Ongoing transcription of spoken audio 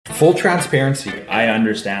Full transparency. I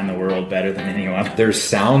understand the world better than anyone. There's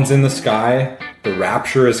sounds in the sky. The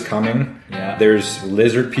rapture is coming. Yeah. There's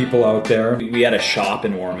lizard people out there. We had a shop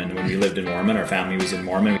in Mormon when we lived in Mormon. Our family was in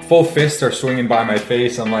Mormon. Full fists are swinging by my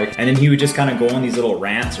face. I'm like... And then he would just kind of go on these little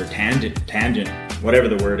rants or tangent, whatever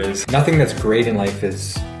the word is. Nothing that's great in life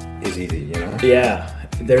is easy, you know? Yeah.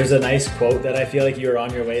 There's a nice quote that I feel like you were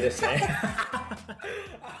on your way to say.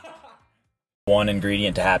 One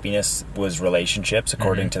ingredient to happiness was relationships,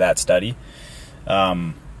 according to that study.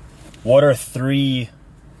 What are 3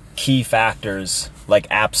 key factors, like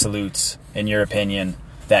absolutes, in your opinion,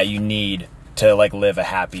 that you need to like live a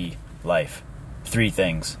happy life? 3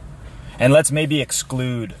 things. And let's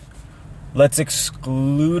exclude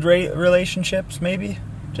relationships, maybe,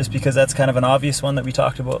 just because that's kind of an obvious one that we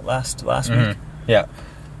talked about last week. Yeah.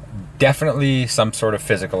 Definitely some sort of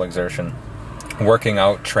physical exertion. Working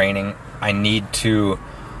out, training. I need to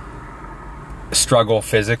struggle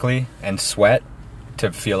physically and sweat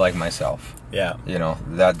to feel like myself. Yeah. You know,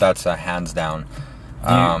 that's a hands down.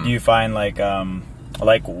 Do you find like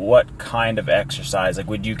what kind of exercise, like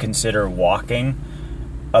would you consider walking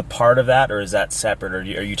a part of that, or is that separate, or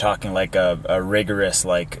are you talking like a rigorous,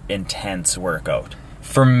 like intense workout?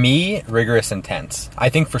 For me, rigorous, intense. I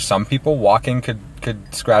think for some people walking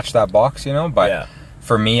could scratch that box, you know, but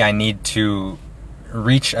for me, I need to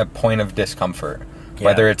reach a point of discomfort,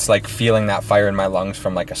 whether it's like feeling that fire in my lungs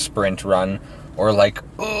from like a sprint run, or like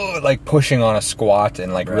pushing on a squat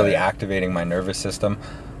and like really activating my nervous system.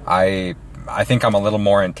 I think I'm a little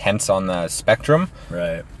more intense on the spectrum.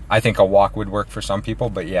 Right. I think a walk would work for some people,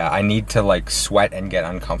 but yeah, I need to like sweat and get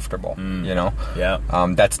uncomfortable, you know? Yeah.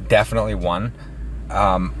 That's definitely one.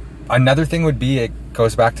 Another thing would be, it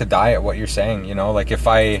goes back to diet, what you're saying, you know, like if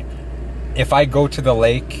I go to the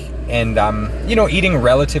lake and you know, eating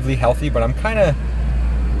relatively healthy, but I'm kind of,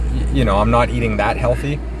 you know, I'm not eating that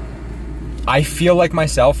healthy. I feel like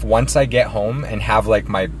myself once I get home and have like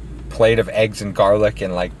my plate of eggs and garlic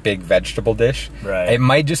and like big vegetable dish. Right. It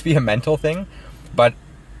might just be a mental thing, but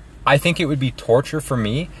I think it would be torture for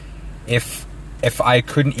me if I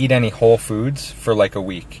couldn't eat any whole foods for like a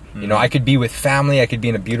week. You know, I could be with family, I could be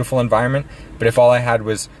in a beautiful environment, but if all I had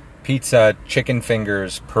was pizza, chicken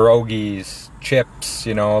fingers, pierogies, chips,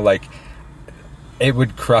 you know, like it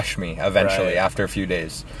would crush me eventually after a few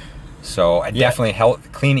days. So definitely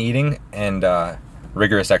clean eating and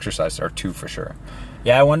rigorous exercise are 2 for sure.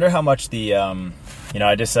 Yeah, I wonder how much the you know,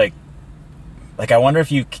 I just like I wonder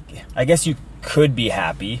if I guess you could be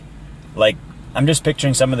happy. Like I'm just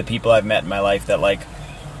picturing some of the people I've met in my life that like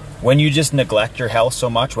when you just neglect your health so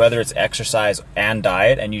much, whether it's exercise and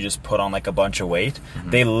diet, and you just put on like a bunch of weight,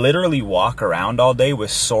 they literally walk around all day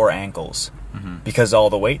with sore ankles because all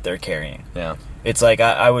the weight they're carrying. Yeah. It's like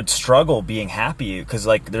I would struggle being happy because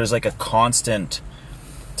like there's like a constant,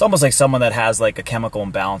 it's almost like someone that has like a chemical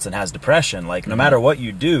imbalance and has depression. Like no matter what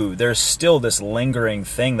you do, there's still this lingering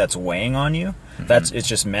thing that's weighing on you. It's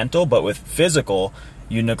just mental. But with physical,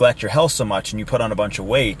 you neglect your health so much and you put on a bunch of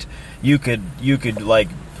weight, you could like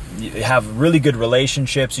have really good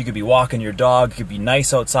relationships, you could be walking your dog, you could be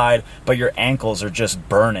nice outside, but your ankles are just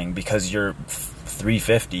burning because you're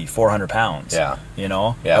 350, 400 pounds. Yeah. You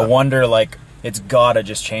know? Yeah. I wonder, like, it's gotta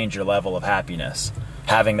just change your level of happiness,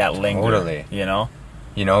 having that linger. Totally. You know?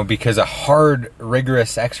 You know, because a hard,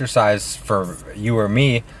 rigorous exercise for you or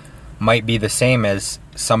me might be the same as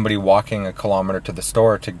somebody walking a kilometer to the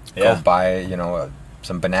store to go buy, you know,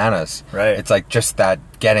 some bananas. Right. It's like just that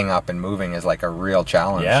getting up and moving is like a real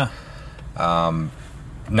challenge. Yeah.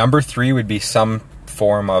 Number 3 would be some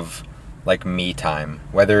form of like me time,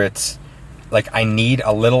 whether it's like I need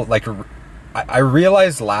a little, like I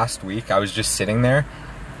realized last week I was just sitting there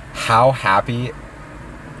how happy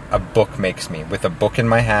a book makes me, with a book in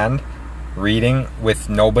my hand, reading with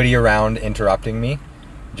nobody around interrupting me,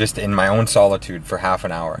 just in my own solitude for half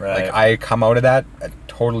an hour. Right. Like I come out of that a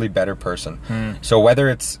totally better person. So whether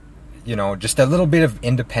it's, you know, just a little bit of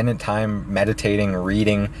independent time, meditating,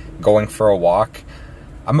 reading, going for a walk,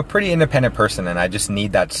 I'm a pretty independent person and I just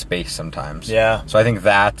need that space sometimes. Yeah. So I think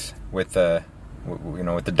that with the, you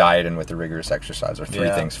know, with the diet and with the rigorous exercise are 3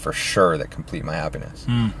 things for sure that complete my happiness.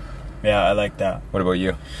 Yeah, I like that. What about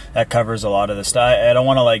you? That covers a lot of the stuff. I don't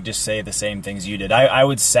want to like just say the same things you did. I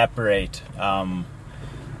would separate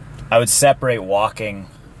walking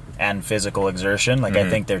and physical exertion. Like I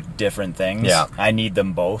think they're different things. Yeah. I need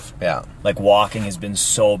them both. Yeah. Like walking has been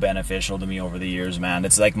so beneficial to me over the years, man.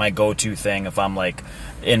 It's like my go-to thing if I'm like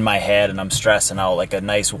in my head and I'm stressing out. Like a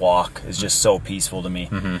nice walk is just so peaceful to me.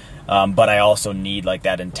 But I also need like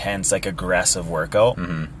that intense, like aggressive workout.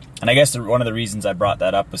 And I guess one of the reasons I brought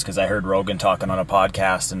that up was because I heard Rogan talking on a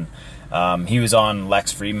podcast, and He was on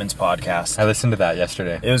Lex Friedman's podcast. I listened to that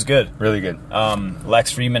yesterday. It was good. Really good.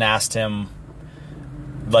 Lex Friedman asked him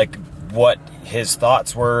like what his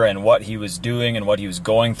thoughts were and what he was doing and what he was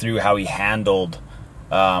going through, how he handled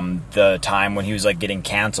the time when he was like getting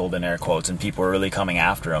canceled in air quotes and people were really coming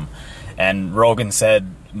after him. And Rogan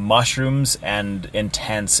said mushrooms and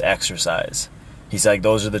intense exercise. He's like,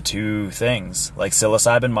 those are the two things, like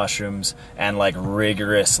psilocybin mushrooms and like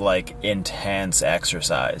rigorous, like intense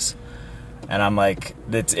exercise. And I'm like,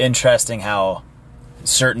 it's interesting how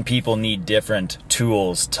certain people need different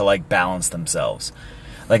tools to like balance themselves.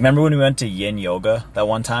 Like, remember when we went to yin yoga that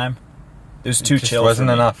one time? It was too chill. It wasn't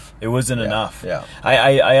enough. It wasn't enough. Yeah.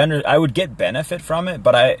 I would get benefit from it,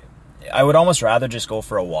 but I would almost rather just go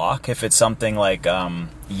for a walk if it's something like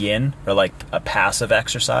yin or like a passive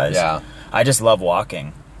exercise. Yeah. I just love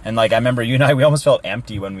walking. And like I remember you and I, we almost felt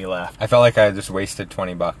empty when we left. I felt like I just wasted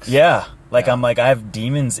 $20. Yeah. Like Yeah. I'm like, I have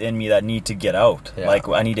demons in me that need to get out. Yeah. Like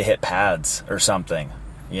I need to hit pads or something.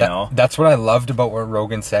 You know? That's what I loved about what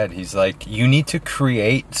Rogan said. He's like, you need to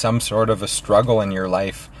create some sort of a struggle in your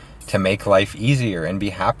life to make life easier and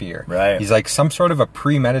be happier. Right. He's like, some sort of a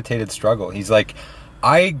premeditated struggle. He's like,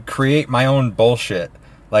 I create my own bullshit.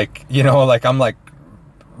 Like, you know, like I'm like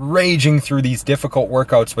raging through these difficult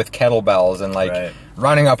workouts with kettlebells and like Right.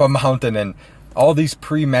 running up a mountain and all these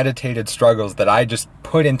premeditated struggles that I just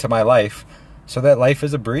put into my life so that life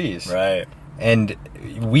is a breeze. Right. And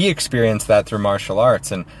we experience that through martial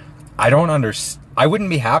arts, and I wouldn't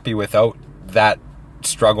be happy without that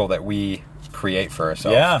struggle that we create for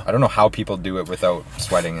ourselves. Yeah. I don't know how people do it without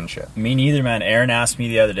sweating and shit. Me neither, man. Erin asked me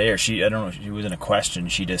the other day, or I don't know if it wasn't a question,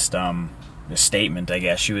 she just, a statement, I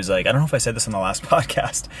guess. She was like, I don't know if I said this on the last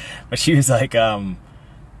podcast, but she was like,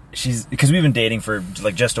 because we've been dating for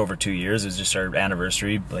like just over 2 years. It was just our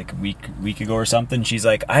anniversary, like a week ago or something. She's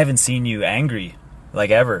like, I haven't seen you angry, like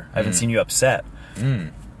ever. I haven't seen you upset.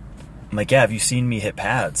 I'm like, yeah, have you seen me hit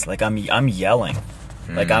pads? Like I'm yelling.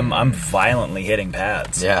 Like I'm violently hitting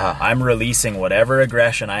pads. Yeah. I'm releasing whatever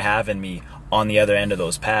aggression I have in me on the other end of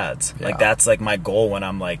those pads. Yeah. Like that's like my goal when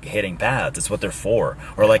I'm like hitting pads. It's what they're for.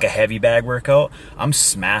 Or like a heavy bag workout, I'm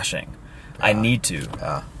smashing. I need to.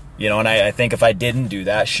 Yeah. You know, and I think if I didn't do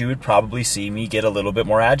that, she would probably see me get a little bit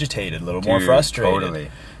more agitated, a little more frustrated.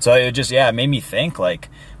 Totally. So it just, it made me think like,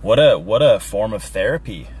 what a form of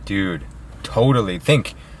therapy. Dude, totally.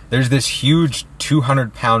 Think, there's this huge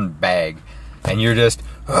 200-pound bag, and you're just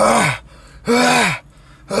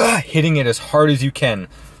hitting it as hard as you can,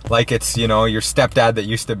 like it's, you know, your stepdad that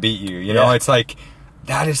used to beat you. You know, Yeah. it's like,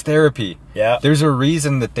 that is therapy. Yeah. There's a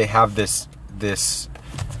reason that they have this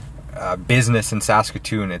business in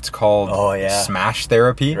Saskatoon. It's called Smash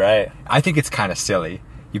Therapy. Right. I think it's kind of silly.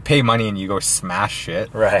 You pay money and you go smash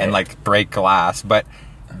shit Right. and like break glass, but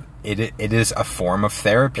it is a form of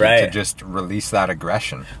therapy to Right. just release that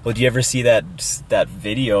aggression. Well, do you ever see that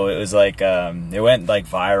video? It was like, it went like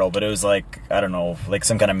viral, but it was like, I don't know, like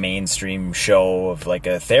some kind of mainstream show of like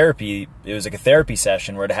a therapy. It was like a therapy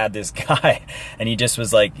session where it had this guy and he just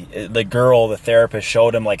was like, the therapist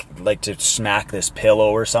showed him like to smack this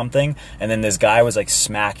pillow or something. And then this guy was like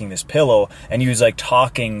smacking this pillow and he was like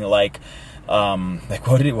talking like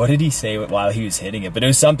what did he say while he was hitting it? But it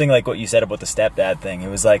was something like what you said about the stepdad thing. It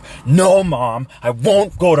was like, no, Mom, I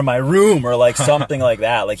won't go to my room, or like something like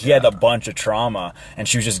that. Like he had a bunch of trauma and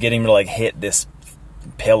she was just getting him to like hit this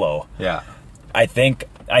pillow. Yeah. I think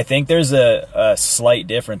there's a slight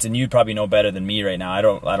difference, and you'd probably know better than me right now. I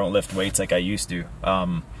don't lift weights like I used to.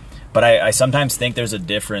 But I sometimes think there's a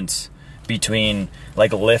difference between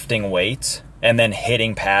like lifting weights and then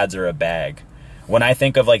hitting pads or a bag. When I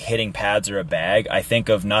think of like hitting pads or a bag, I think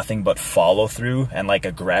of nothing but follow through and like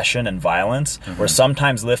aggression and violence, where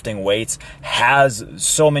sometimes lifting weights has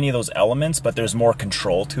so many of those elements, but there's more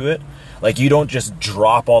control to it. Like you don't just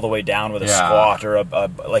drop all the way down with a squat or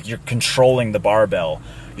like you're controlling the barbell.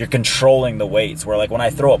 You're controlling the weights, where like when I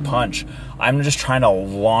throw a punch, I'm just trying to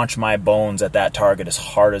launch my bones at that target as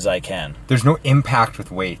hard as I can. There's no impact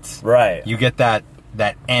with weights. Right. You get that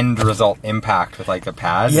end result impact with like the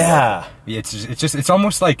pads. Yeah. It's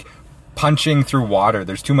almost like punching through water.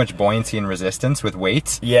 There's too much buoyancy and resistance with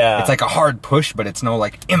weights. Yeah. It's like a hard push, but it's no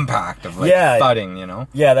like impact of like thudding, you know?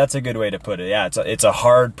 Yeah, that's a good way to put it. Yeah, it's a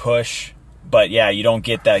hard push, but yeah, you don't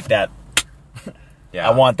get that. Yeah.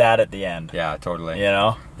 I want that at the end. Yeah, totally. You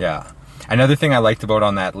know? Yeah. Another thing I liked about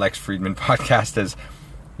on that Lex Friedman podcast is,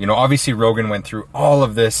 you know, obviously Rogan went through all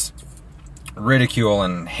of this ridicule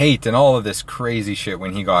and hate and all of this crazy shit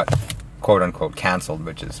when he got quote unquote canceled,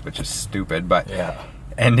 which is stupid, but Yeah.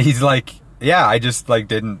 and he's like, yeah, I just like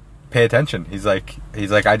didn't pay attention. He's like,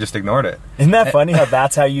 I just ignored it. Isn't that funny how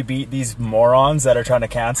that's how you beat these morons that are trying to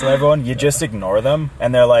cancel everyone? You just ignore them,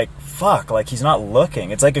 and they're like, fuck, like, he's not looking.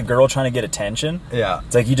 It's like a girl trying to get attention. Yeah.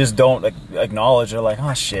 It's like you just don't acknowge. They're like,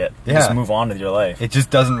 oh, shit. You just move on with your life. It just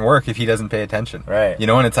doesn't work if he doesn't pay attention. Right. You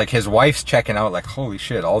know, and it's like his wife's checking out like, holy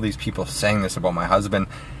shit, all these people saying this about my husband.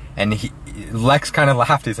 And Lex kind of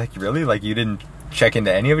laughed. He's like, really? Like, you didn't check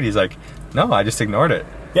into any of it? He's like, no, I just ignored it.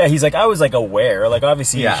 Yeah, he's like, I was like aware. Like,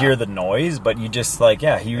 obviously you hear the noise, but you just like,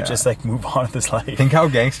 he would just like move on with his life. Think how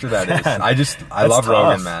gangster that is. I love tough.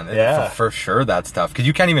 Rogan, man. Yeah. For sure that's tough. Because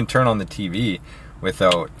you can't even turn on the TV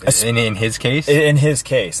without, in his case? In his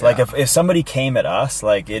case. Like, if somebody came at us,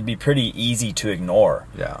 like, it'd be pretty easy to ignore.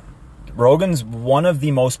 Yeah. Rogan's one of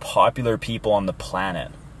the most popular people on the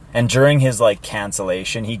planet. And during his, like,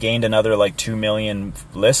 cancellation, he gained another, like, 2 million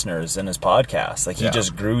listeners in his podcast. Like, he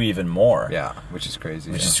just grew even more. Yeah, which is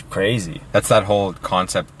crazy. Which is crazy. That's that whole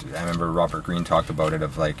concept, I remember Robert Greene talked about it,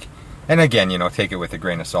 of, like, and again, you know, take it with a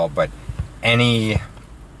grain of salt, but any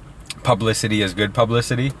publicity is good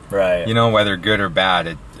publicity. Right. You know, whether good or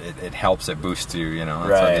bad, it helps, it boosts you, you know.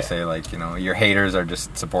 That's what they say, like, you know, your haters are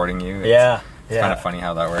just supporting you. It's kind of funny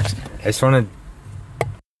how that works. I just want to...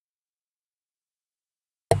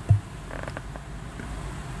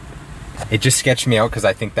 It just sketched me out because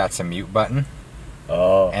I think that's a mute button.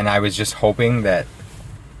 Oh. And I was just hoping that...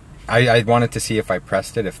 I wanted to see if I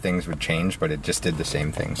pressed it, if things would change, but it just did the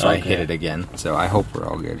same thing. So I hit it again. So I hope we're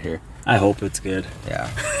all good here. I hope it's good. Yeah.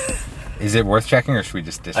 Is it worth checking, or should we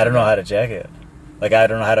just disregard? I don't know how to check it. Like, I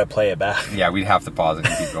don't know how to play it back. Yeah, we'd have to pause it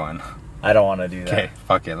and keep going. I don't want to do that. Okay,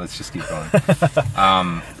 fuck it. Let's just keep going.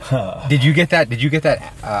 Did you get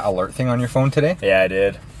that alert thing on your phone today? Yeah, I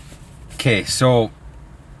did. Okay, so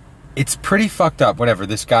it's pretty fucked up. Whatever.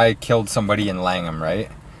 This guy killed somebody in Langham, right?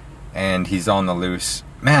 And he's on the loose.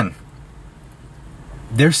 Man,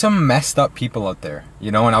 there's some messed up people out there,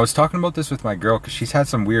 you know. And I was talking about this with my girl because she's had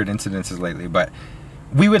some weird incidences lately. But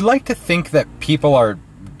we would like to think that people are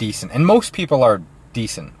decent, and most people are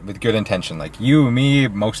decent with good intention, like you, me,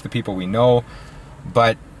 most of the people we know.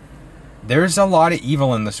 But there's a lot of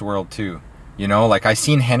evil in this world too, you know. Like, I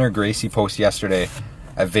seen Henner Gracie post yesterday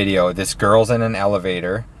a video. This girl's in an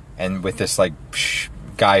elevator and with this like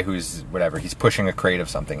guy who's whatever, he's pushing a crate of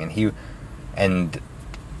something, and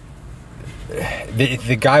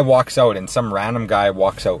the guy walks out, and some random guy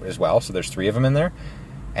walks out as well. So there's 3 of them in there.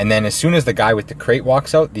 And then as soon as the guy with the crate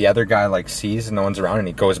walks out, the other guy like sees no one's around, and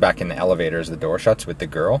he goes back in the elevator as the door shuts with the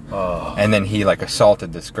girl. Oh. And then he like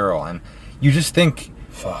assaulted this girl. And you just think,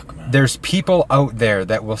 fuck, man. There's people out there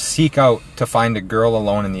that will seek out to find a girl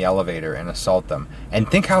alone in the elevator and assault them. And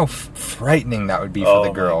think how frightening that would be for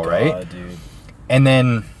the girl, right? Dude. And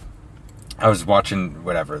then I was watching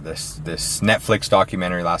whatever this Netflix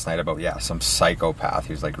documentary last night about some psychopath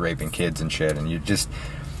who's like raping kids and shit.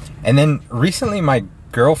 And then recently my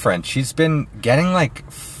girlfriend, she's been getting like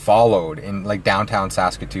followed in like downtown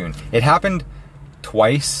Saskatoon. It happened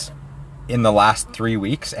twice in the last 3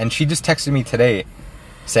 weeks, and she just texted me today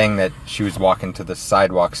saying that she was walking to the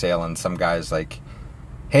sidewalk sale and some guy's like,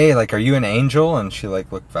 hey, like, are you an angel? And she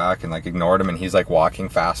like looked back and like ignored him, and he's like walking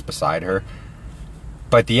fast beside her.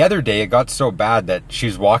 But the other day it got so bad that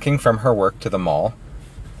she's walking from her work to the mall,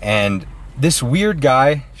 and this weird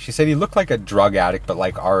guy, she said he looked like a drug addict, but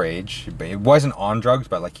like our age. It wasn't on drugs,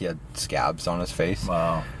 but like he had scabs on his face.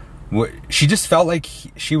 Wow. She just felt like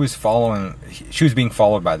she was being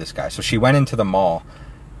followed by this guy. So she went into the mall,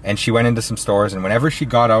 and she went into some stores, and whenever she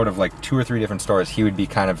got out of like 2 or 3 different stores, he would be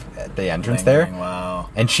kind of at the entrance there. Wow.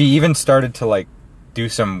 And she even started to like do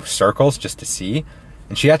some circles just to see,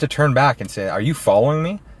 and she had to turn back and say, are you following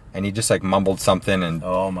me? And he just like mumbled something, and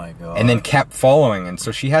oh my god, and then kept following, and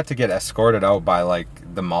so she had to get escorted out by like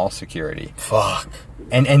the mall security. Fuck.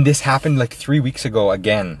 And this happened like 3 weeks ago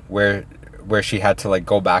again, where she had to like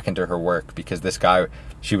go back into her work because this guy,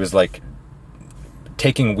 she was like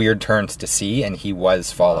taking weird turns to see, and he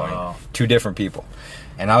was following 2 different people.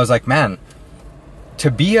 And I was like, man,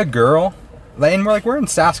 to be a girl, and we're in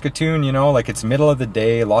Saskatoon, you know, like it's middle of the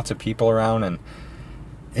day, lots of people around, and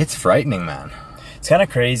it's frightening, man. It's kind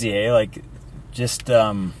of crazy, eh? Like, just, like,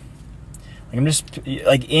 I'm just,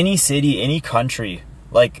 like, any city, any country,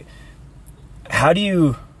 like, how do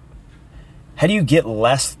you get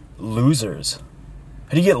less losers?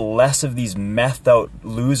 How do you get less of these methed out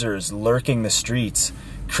losers lurking the streets,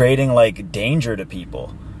 creating, like, danger to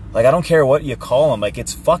people? Like, I don't care what you call them, like,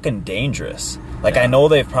 it's fucking dangerous. Like, I know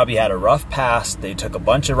they've probably had a rough past, they took a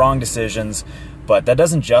bunch of wrong decisions, but that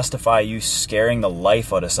doesn't justify you scaring the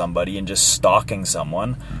life out of somebody and just stalking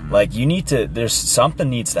someone. Like, there's something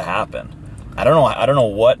needs to happen. I don't know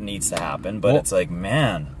what needs to happen, but it's like,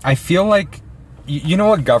 man. I feel like, you know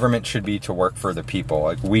what government should be to work for the people?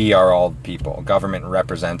 Like, we are all people. Government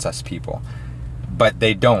represents us people. But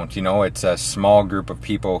they don't, you know? It's a small group of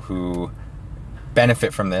people who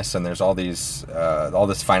benefit from this, and there's all this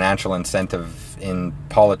financial incentive in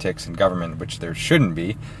politics and government, which there shouldn't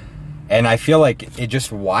be. And I feel like it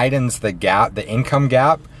just widens the gap, the income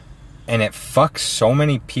gap, and it fucks so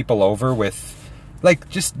many people over with, like,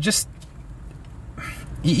 just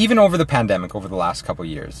even over the pandemic, over the last couple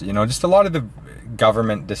of years, you know, just a lot of the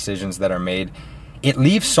government decisions that are made, it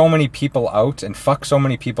leaves so many people out and fucks so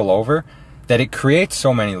many people over that it creates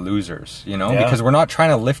so many losers, you know, because we're not trying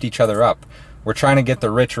to lift each other up. We're trying to get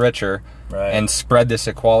the rich richer and spread this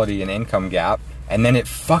equality and income gap, and then it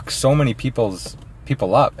fucks so many people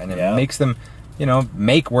up, and it makes them, you know,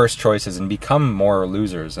 make worse choices and become more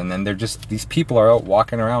losers. And then they're just, these people are out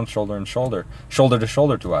walking around shoulder to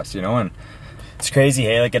shoulder to us, you know. And it's crazy,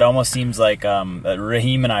 hey? Like, it almost seems like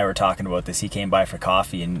Raheem and I were talking about this. He came by for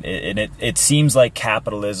coffee, and it seems like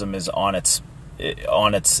capitalism is on its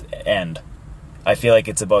end. I feel like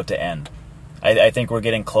it's about to end. I think we're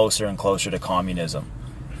getting closer and closer to communism,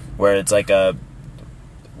 where it's like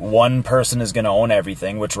one person is going to own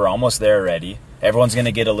everything, which we're almost there already. Everyone's going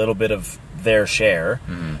to get a little bit of their share.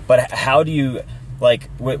 Mm-hmm. But how do you, like,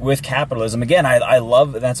 with capitalism, again, I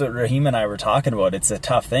love, that's what Raheem and I were talking about. It's a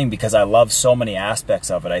tough thing because I love so many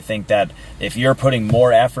aspects of it. I think that if you're putting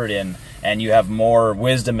more effort in and you have more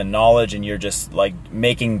wisdom and knowledge and you're just, like,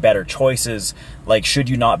 making better choices, like, should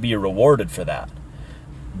you not be rewarded for that?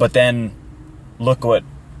 But then look where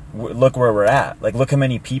we're at. Like, look how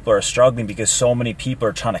many people are struggling because so many people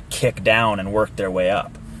are trying to kick down and work their way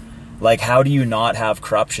up. Like, how do you not have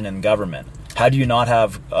corruption in government? How do you not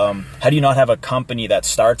have a company that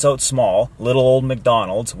starts out small, little old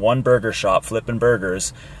McDonald's, one burger shop flipping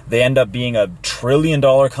burgers, they end up being $1 trillion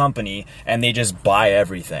company and they just buy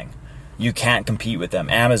everything. You can't compete with them.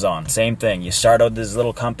 Amazon, same thing. You start out this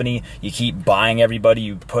little company, you keep buying everybody,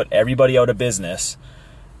 you put everybody out of business.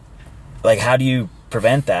 Like, how do you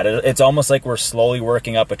prevent that? It's almost like we're slowly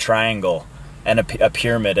working up a triangle and a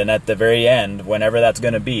pyramid, and at the very end, whenever that's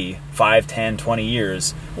going to be, 5, 10, 20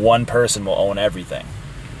 years, one person will own everything.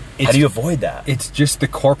 How do you avoid that? It's just the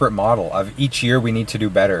corporate model of each year we need to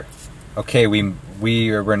do better. Okay,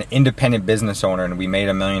 we're an independent business owner and we made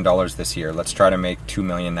 $1 million this year. Let's try to make $2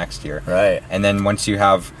 million next year. Right. And then once you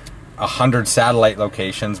have 100 satellite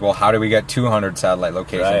locations, well, how do we get 200 satellite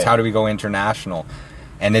locations? Right. How do we go international?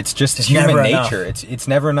 And it's just human nature. It's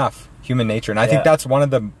never enough. Human nature. And I think that's one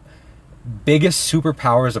of the biggest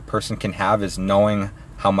superpowers a person can have is knowing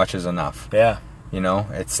how much is enough. Yeah. You know,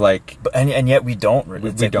 it's like, and yet we don't.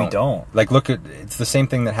 We don't. Like, look at, it's the same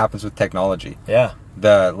thing that happens with technology. Yeah.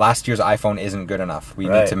 The last year's iPhone isn't good enough. We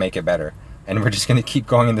need to make it better, and we're just going to keep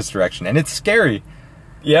going in this direction. And it's scary.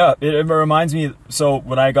 Yeah, it reminds me. So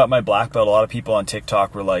when I got my black belt, a lot of people on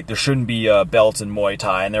TikTok were like, "There shouldn't be belts in Muay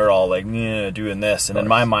Thai," and they were all like, doing this. And in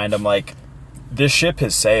my mind, I'm like, this ship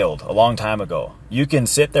has sailed a long time ago. You can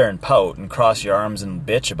sit there and pout and cross your arms and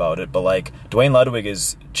bitch about it, but, like, Dwayne Ludwig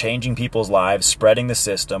is changing people's lives, spreading the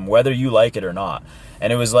system, whether you like it or not.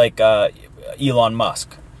 And it was like Elon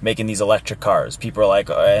Musk making these electric cars. People are like,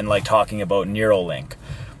 and like talking about Neuralink.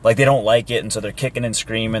 Like, they don't like it, and so they're kicking and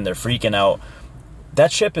screaming, they're freaking out.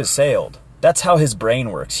 That ship has sailed. That's how his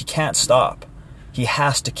brain works. He can't stop. He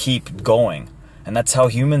has to keep going. And that's how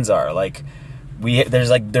humans are. Like,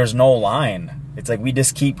 there's no line. It's like we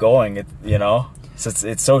just keep going, you know? So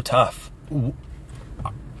it's so tough.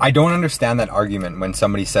 I don't understand that argument when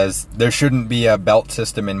somebody says there shouldn't be a belt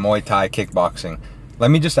system in Muay Thai kickboxing.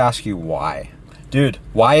 Let me just ask you why. Dude.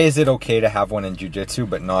 Why is it okay to have one in jiu-jitsu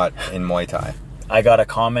but not in Muay Thai? I got a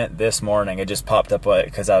comment this morning. It just popped up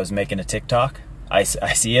because I was making a TikTok. I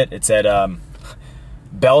see it. It said,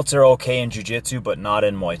 belts are okay in jiu-jitsu but not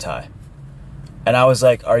in Muay Thai. And I was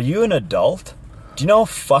like, are you an adult? Do you know how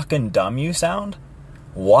fucking dumb you sound?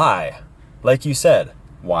 Why? Like you said.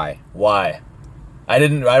 Why?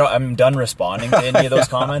 I'm done responding to any of those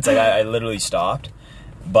comments. Like, I literally stopped.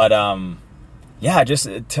 But, yeah, just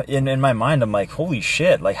in my mind, I'm like, holy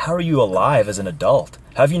shit. Like, how are you alive as an adult?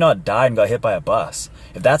 How have you not died and got hit by a bus?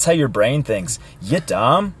 If that's how your brain thinks, you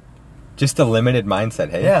dumb. Just a limited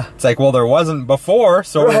mindset, hey? Yeah. It's like, well, there wasn't before,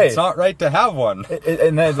 so it's not right to have one.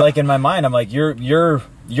 And then, like, in my mind, I'm like, you're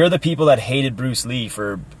the people that hated Bruce Lee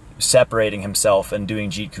for separating himself and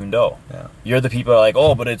doing Jeet Kune Do. Yeah. You're the people that are like,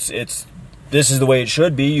 oh, but it's this is the way it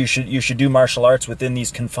should be. You should do martial arts within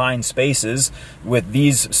these confined spaces with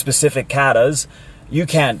these specific katas. You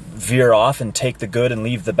can't veer off and take the good and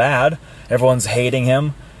leave the bad. Everyone's hating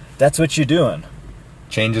him. That's what you're doing.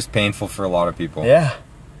 Change is painful for a lot of people. Yeah.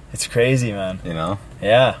 It's crazy, man. You know?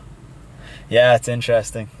 Yeah. Yeah, it's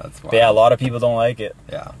interesting. That's But yeah, a lot of people don't like it.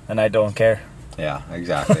 Yeah. And I don't care. Yeah,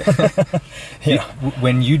 exactly. Yeah.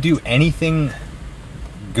 When you do anything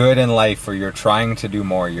good in life, or you're trying to do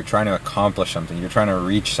more, you're trying to accomplish something, you're trying to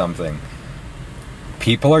reach something,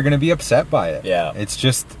 people are going to be upset by it. Yeah. It's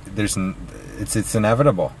just, it's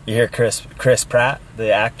inevitable. You hear Chris Pratt,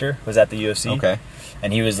 the actor, was at the UFC. Okay.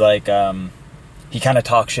 And he was like, he kind of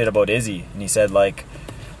talked shit about Izzy. And he said, like,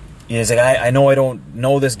 he's like, I know I don't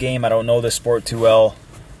know this game, I don't know this sport too well.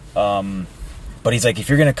 But he's like, if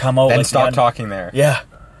you're going to come out... Then like stop talking there. Yeah.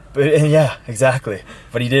 But, yeah, exactly.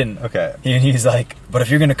 But he didn't. Okay. He's like, but if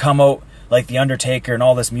you're going to come out like The Undertaker and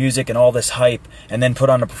all this music and all this hype and then put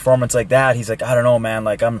on a performance like that, he's like, I don't know, man.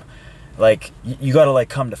 Like, I'm... Like, you got to, like,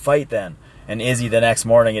 come to fight then. And Izzy, the next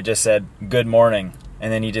morning, it just said, good morning.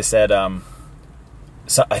 And then he just said,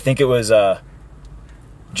 so I think it was,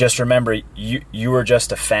 just remember, you were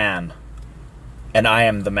just a fan, and I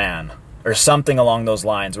am the man. Or something along those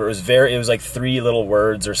lines, where it was like 3 little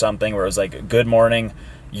words or something, where it was like, good morning,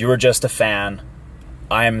 you were just a fan,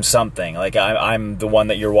 I'm something. Like, I'm the one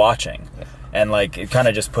that you're watching. Yeah. And, like, it kind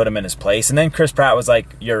of just put him in his place. And then Chris Pratt was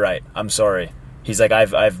like, you're right, I'm sorry. He's like,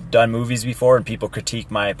 I've done movies before and people critique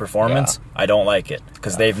my performance. Yeah. I don't like it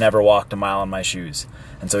because they've never walked a mile in my shoes.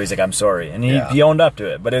 And so he's like, I'm sorry. And he owned up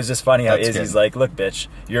to it. But it was just funny how Izzy's like, look, bitch,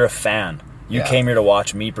 you're a fan. You came here to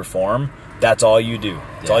watch me perform. That's all you do.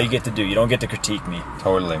 That's all you get to do. You don't get to critique me.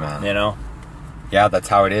 Totally, man. You know? Yeah, that's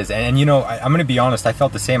how it is. And you know, I'm going to be honest, I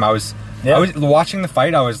felt the same. I was watching the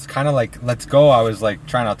fight. I was kind of like, let's go. I was like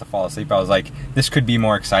trying not to fall asleep. I was like, this could be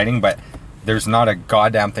more exciting, but there's not a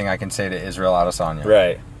goddamn thing I can say to Israel Adesanya.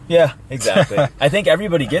 Right. Yeah, exactly. I think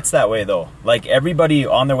everybody gets that way, though. Like, everybody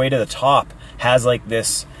on their way to the top has, like,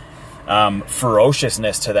 this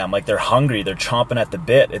ferociousness to them. Like, they're hungry. They're chomping at the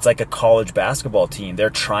bit. It's like a college basketball team. They're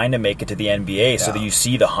trying to make it to the NBA so that you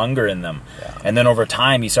see the hunger in them. Yeah. And then over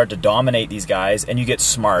time, you start to dominate these guys, and you get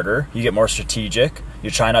smarter. You get more strategic. You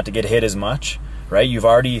try not to get hit as much, right? You've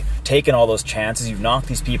already taken all those chances. You've knocked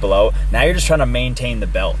these people out. Now you're just trying to maintain the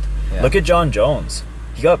belt. Yeah. Look at John Jones.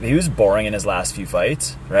 He was boring in his last few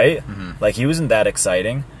fights, right? Mm-hmm. Like, he wasn't that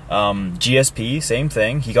exciting. GSP, same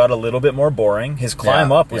thing. He got a little bit more boring. His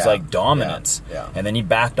climb up was like dominance. Yeah. And then he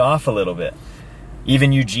backed off a little bit.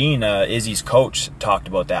 Even Eugene, Izzy's coach, talked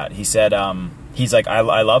about that. He said, he's like,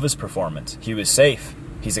 I love his performance. He was safe.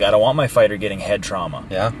 He's like, I don't want my fighter getting head trauma.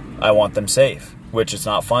 Yeah. I want them safe, which is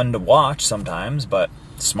not fun to watch sometimes, but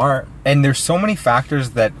smart. And there's so many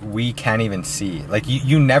factors that we can't even see. Like,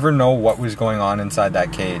 you never know what was going on inside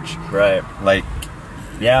that cage. Right. Like,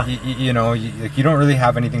 yeah. You know, you don't really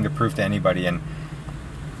have anything to prove to anybody. And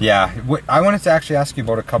yeah, I wanted to actually ask you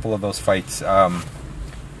about a couple of those fights.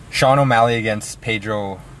 Sean O'Malley against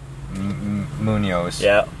Pedro Munoz.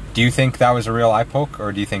 Yeah. Do you think that was a real eye poke,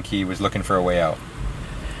 or do you think he was looking for a way out?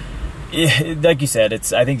 Like you said,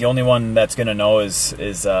 I think the only one that's gonna know is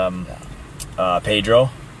Pedro.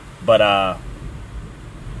 But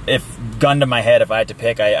if gun to my head, if I had to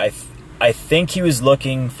pick, I think he was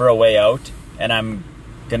looking for a way out, and I'm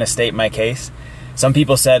gonna state my case. Some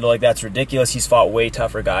people said, like, that's ridiculous. He's fought way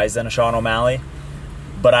tougher guys than Sean O'Malley.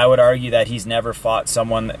 But I would argue that he's never fought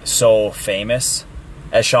someone so famous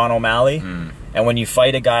as Sean O'Malley. Mm. And when you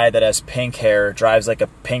fight a guy that has pink hair, drives like a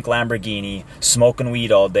pink Lamborghini, smoking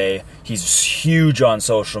weed all day, he's huge on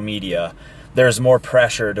social media, there's more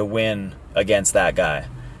pressure to win against that guy.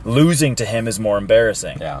 Losing to him is more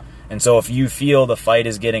embarrassing. Yeah. And so if you feel the fight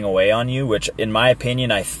is getting away on you, which in my opinion,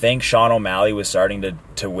 I think Sean O'Malley was starting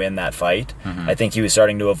to win that fight. Mm-hmm. I think he was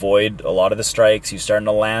starting to avoid a lot of the strikes. He was starting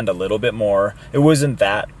to land a little bit more. It wasn't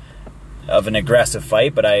that of an aggressive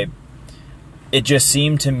fight, but it just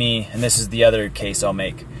seemed to me, and this is the other case I'll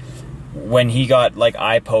make, when he got like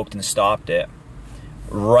eye poked and stopped it,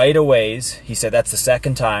 right away, he said that's the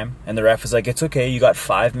second time, and the ref was like, it's okay, you got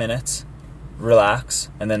 5 minutes.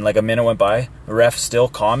 Relax. And then like a minute went by, the ref still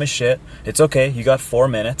calm as shit. It's okay, you got 4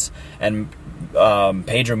 minutes. And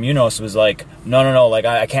Pedro Munoz was like, no, like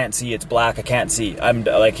I can't see, it's black, I can't see. I'm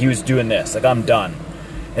like, he was doing this, like, I'm done.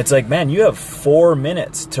 It's like, man, you have 4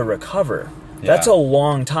 minutes to recover. Yeah. That's a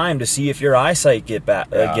long time to see if your eyesight gets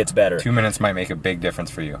better. 2 minutes might make a big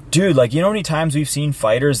difference for you. Dude, like, you know how many times we've seen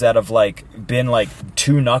fighters that have like been like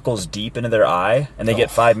 2 knuckles deep into their eye and they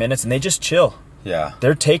get 5 minutes and they just chill. Yeah.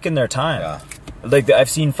 They're taking their time. Yeah. Like, I've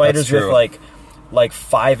seen fighters with like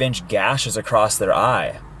 5-inch gashes across their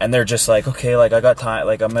eye, and they're just like, okay, like, I got time,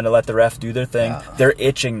 like, I'm gonna let the ref do their thing. Yeah. They're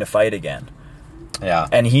itching to fight again. Yeah.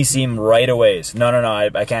 And he seemed right away, no,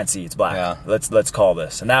 I can't see, it's black. Yeah. Let's call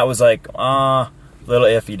this. And that was like, a little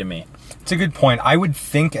iffy to me. It's a good point. I would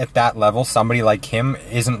think at that level, somebody like him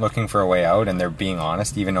isn't looking for a way out, and they're being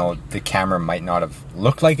honest, even though the camera might not have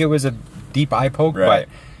looked like it was a deep eye poke. Right.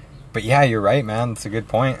 But yeah, you're right, man. That's a good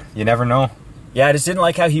point. You never know. Yeah, I just didn't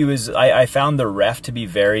like how he was. I found the ref to be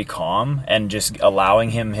very calm and just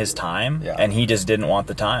allowing him his time, and he just didn't want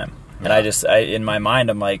the time. Yeah. And in my mind,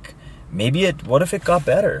 I'm like, what if it got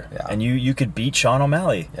better? Yeah. And you could beat Sean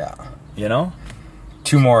O'Malley. Yeah. You know?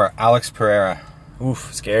 2 more. Alex Pereira.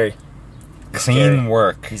 Oof, scary. Clean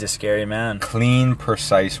work. He's a scary man. Clean,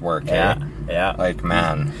 precise work. Yeah, yeah. Like,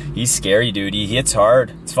 man. He's scary, dude. He hits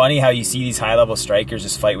hard. It's funny how you see these high-level strikers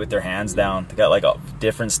just fight with their hands down. They got, like,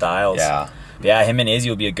 different styles. Yeah. Yeah, him and Izzy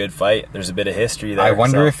will be a good fight. There's a bit of history there. I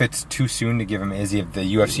wonder if it's too soon to give him Izzy, if the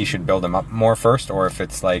UFC should build him up more first, or if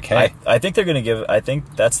it's like, hey. I think they're going to I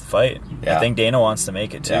think that's the fight. Yeah. I think Dana wants to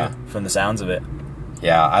make it, too, from the sounds of it.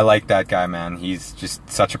 Yeah, I like that guy, man. He's just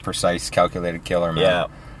such a precise, calculated killer, man. Yeah.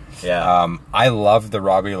 Yeah. I love the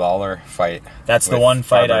Robbie Lawler fight. That's the one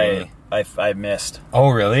fight I missed.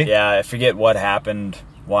 Oh, really? Yeah, I forget what happened,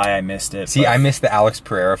 why I missed it. See, I missed the Alex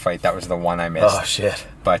Pereira fight. That was the one I missed. Oh, shit.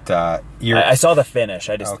 But I saw the finish.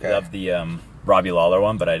 I just loved the Robbie Lawler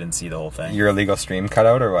one, but I didn't see the whole thing. Your illegal stream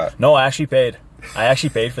cutout or what? No, I actually paid. I actually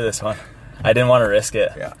paid for this one. I didn't want to risk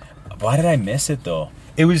it. Yeah. Why did I miss it, though?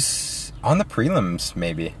 It was on the prelims,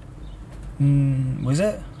 maybe. Was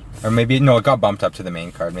it? Or maybe, no, it got bumped up to the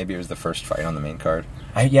main card. Maybe it was the first fight on the main card.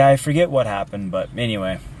 I forget what happened, but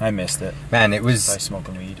anyway, I missed it. Man, it was... By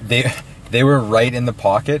smoking weed. They were right in the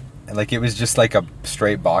pocket. Like, it was just like a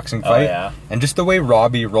straight boxing fight. Oh, yeah. And just the way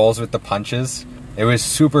Robbie rolls with the punches, it was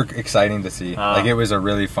super exciting to see. Like, it was a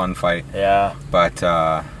really fun fight. Yeah. But...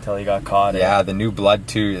 Until he got caught. Yeah, the new blood,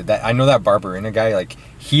 too. I know that Barberena guy, like,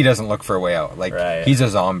 he doesn't look for a way out. Like, he's a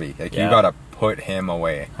zombie. Like, you gotta put him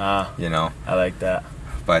away. You know? I like that.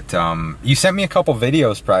 But you sent me a couple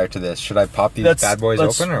videos prior to this. Should I pop these bad boys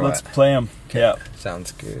open or what? Let's play them. Okay. Yeah.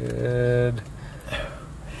 Sounds good.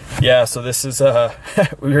 Yeah, so this is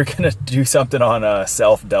we were gonna do something on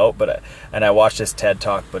self-doubt, and I watched this TED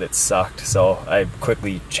Talk, but it sucked. So I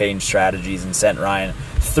quickly changed strategies and sent Ryan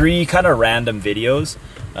 3 kind of random videos.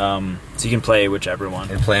 So you can play whichever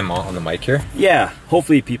one. And play them all on the mic here? Yeah.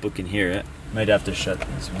 Hopefully people can hear it. Might have to shut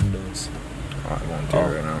these windows. Oh, I won't do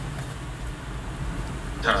it right now.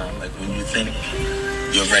 Time, like when you think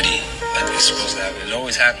you're ready, like it's supposed to happen. It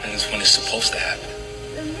always happens when it's supposed to happen.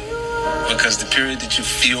 Because the period that you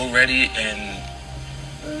feel ready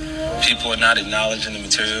and people are not acknowledging the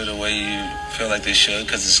material the way you feel like they should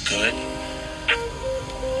because it's good,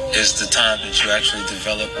 is the time that you actually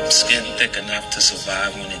develop skin thick enough to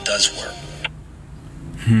survive when it does work.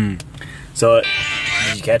 So,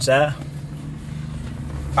 did you catch that?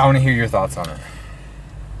 I want to hear your thoughts on it.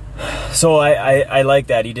 So I like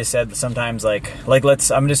that. He just said that sometimes I'm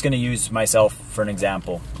just going to use myself for an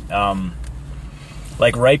example.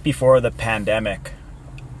 Like right before the pandemic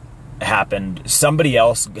happened, somebody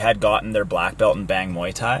else had gotten their black belt in Bang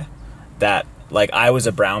Muay Thai that, like, I was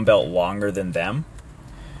a brown belt longer than them.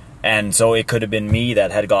 And so it could have been me that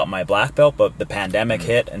had got my black belt, but the pandemic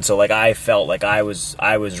hit. And so, like, I felt like I was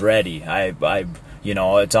ready. I you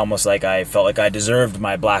know, it's almost like I felt like I deserved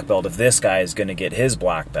my black belt if this guy is going to get his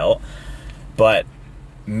black belt. But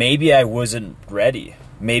maybe I wasn't ready.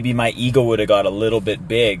 Maybe my ego would have got a little bit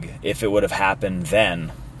big if it would have happened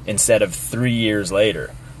then instead of 3 years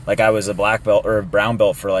later. Like, I was a black belt or a brown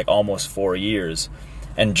belt for like almost 4 years.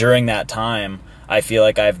 And during that time, I feel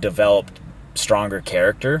like I've developed stronger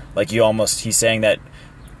character. Like, he's saying that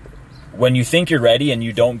when you think you're ready and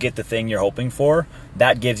you don't get the thing you're hoping for,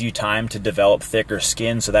 that gives you time to develop thicker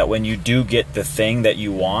skin so that when you do get the thing that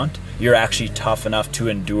you want, you're actually tough enough to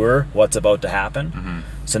endure what's about to happen. Mm-hmm.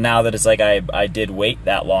 So now that it's like I did wait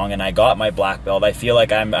that long and I got my black belt, I feel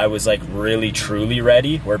like I was like really truly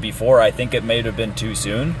ready, where before I think it may have been too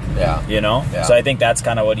soon. Yeah. You know? Yeah. So I think that's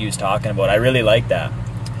kind of what he was talking about. I really like that.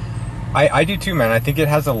 I do too, man. I think it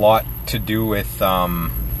has a lot to do with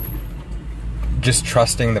just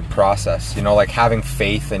trusting the process, you know, like having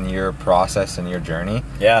faith in your process and your journey.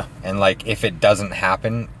 Yeah. And like, if it doesn't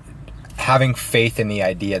happen, having faith in the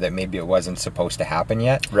idea that maybe it wasn't supposed to happen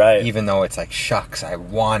yet. Right. Even though it's like, shucks, I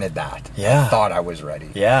wanted that. Yeah. I thought I was ready.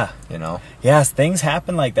 Yeah. You know? Yes, things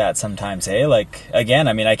happen like that sometimes, hey? Like, again,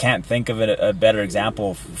 I mean, I can't think of a better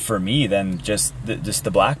example for me than just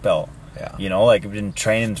the black belt. Yeah. You know, like, I've been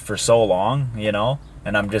training for so long, you know,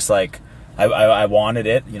 and I'm just like, I wanted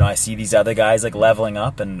it. You know, I see these other guys like leveling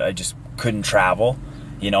up and I just couldn't travel,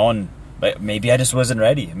 you know, and maybe I just wasn't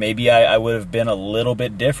ready. Maybe I would have been a little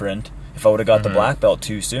bit different if I would have got the black belt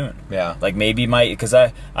too soon. Yeah. Like maybe because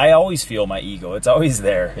I always feel my ego. It's always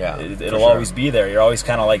there. Yeah, It'll sure. always be there. You're always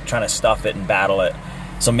kind of like trying to stuff it and battle it.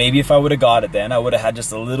 So maybe if I would have got it then, I would have had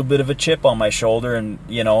just a little bit of a chip on my shoulder, and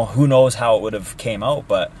you know, who knows how it would have came out.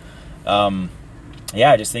 But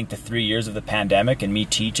yeah, I just think the 3 years of the pandemic and me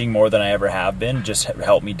teaching more than I ever have been just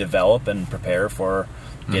helped me develop and prepare for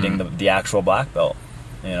getting the actual black belt.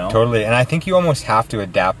 You know? Totally. And I think you almost have to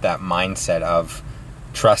adapt that mindset of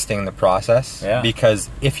trusting the process. Yeah. Because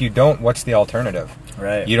if you don't, what's the alternative?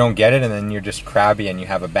 Right. You don't get it, and then you're just crabby and you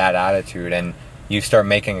have a bad attitude and you start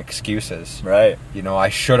making excuses. Right. You know, I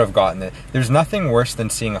should have gotten it. There's nothing worse than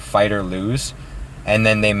seeing a fighter lose and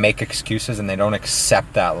then they make excuses and they don't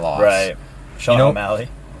accept that loss. Right. Sean O'Malley.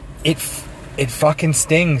 It fucking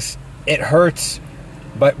stings. It hurts.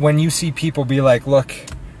 But when you see people be like, look,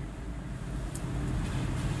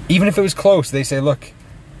 even if it was close, they say, look,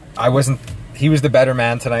 he was the better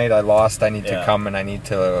man tonight. I lost. I need to come and I need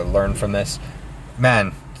to learn from this.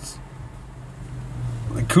 Man,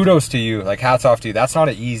 kudos to you. Like, hats off to you. That's not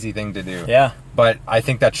an easy thing to do. Yeah. But I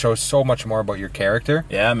think that shows so much more about your character.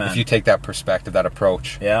 Yeah, man. If you take that perspective, that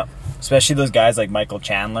approach. Yeah. Especially those guys like Michael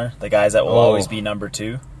Chandler, the guys that will always be number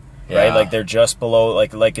 2. Right? Yeah. Like they're just below,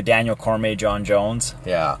 like a Daniel Cormier, John Jones.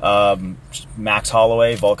 Yeah. Max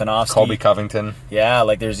Holloway, Volkanovski. Colby Covington. Yeah,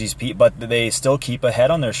 like there's these people, but they still keep a head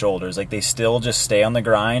on their shoulders. Like they still just stay on the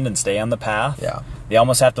grind and stay on the path. Yeah. They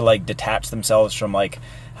almost have to like detach themselves from like,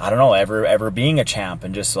 I don't know, ever being a champ,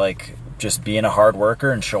 and just being a hard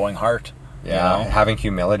worker and showing heart. Yeah. You know? Having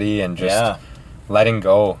humility and just letting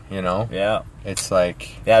go, you know? Yeah. It's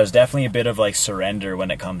like... Yeah, there's definitely a bit of like surrender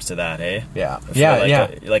when it comes to that, eh? Yeah.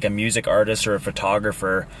 Like a music artist or a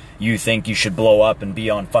photographer, you think you should blow up and be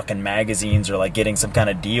on fucking magazines or like getting some kind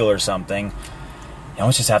of deal or something. You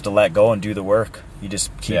almost just have to let go and do the work. You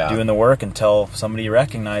just keep doing the work until somebody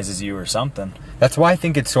recognizes you or something. That's why I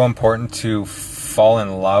think it's so important to fall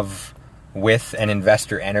in love with and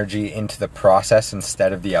invest your energy into the process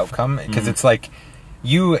instead of the outcome. Because it's like,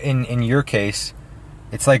 you, in your case,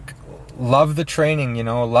 it's like, love the training, you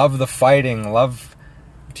know, love the fighting, love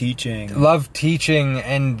teaching,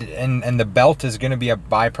 and the belt is going to be a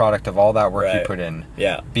byproduct of all that work you put in.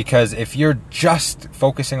 Yeah. Because if you're just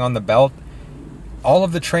focusing on the belt, all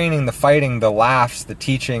of the training, the fighting, the laughs, the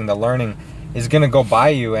teaching, the learning is going to go by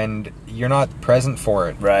you, and you're not present for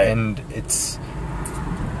it. Right. And it's,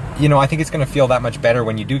 you know, I think it's going to feel that much better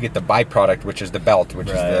when you do get the byproduct, which is the belt, which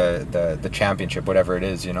is the championship, whatever it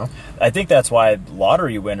is, you know? I think that's why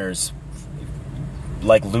lottery winners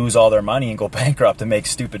like lose all their money and go bankrupt and make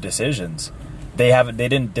stupid decisions. They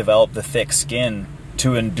didn't develop the thick skin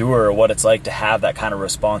to endure what it's like to have that kind of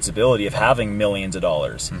responsibility of having millions of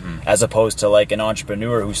dollars, as opposed to like an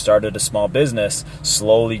entrepreneur who started a small business,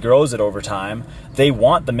 slowly grows it over time. They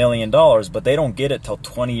want the $1 million, but they don't get it till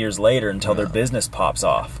 20 years later until their business pops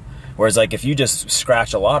off. Whereas like if you just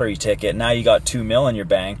scratch a lottery ticket, now you got $2 million in your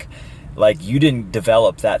bank, like you didn't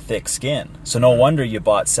develop that thick skin. So no wonder you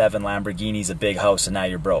bought 7 Lamborghinis, a big house, and now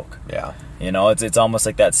you're broke. Yeah. You know, it's almost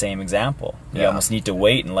like that same example. You almost need to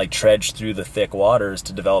wait and like trudge through the thick waters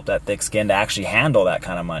to develop that thick skin to actually handle that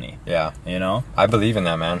kind of money. Yeah. You know? I believe in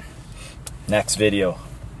that, man. Next video.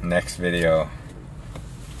 Next video.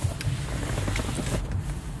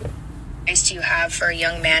 Advice do you have for a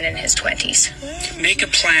young man in his 20s? Make a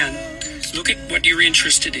plan. Look at what you're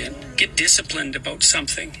interested in. Get disciplined about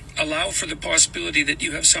something. Allow for the possibility that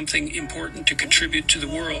you have something important to contribute to the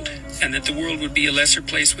world, and that the world would be a lesser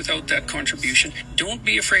place without that contribution. Don't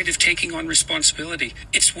be afraid of taking on responsibility.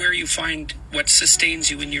 It's where you find what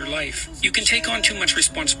sustains you in your life. You can take on too much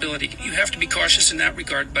responsibility. You have to be cautious in that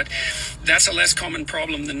regard, but that's a less common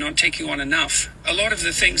problem than not taking on enough. A lot of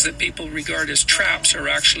the things that people regard as traps are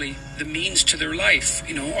actually the means to their life.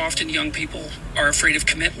 You know, often young people are afraid of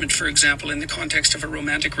commitment, for example, in the context of a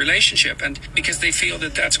romantic relationship, and because they feel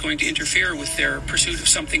that that's going to interfere with their pursuit of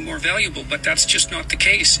something more valuable. But that's just not the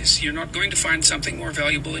case. You're not going to find something more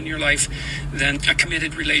valuable in your life than a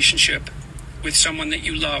committed relationship with someone that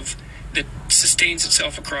you love, that sustains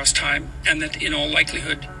itself across time, and that in all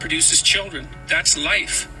likelihood produces children. That's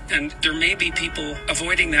life. And there may be people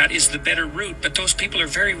avoiding that is the better route, but those people are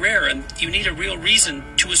very rare, and you need a real reason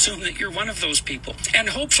to assume that you're one of those people. And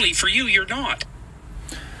hopefully for you, you're not.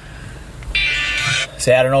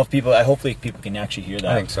 See, I don't know if hopefully people can actually hear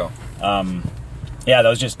that. I think so. Yeah, that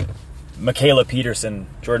was just Michaela Peterson,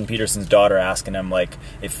 Jordan Peterson's daughter, asking him like,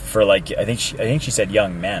 if for like, I think she said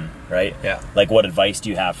young men, right? Yeah. Like, what advice do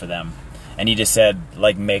you have for them? And he just said,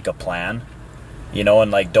 like, make a plan, you know, and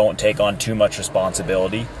like, don't take on too much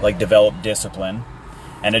responsibility, like develop discipline.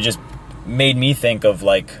 And it just made me think of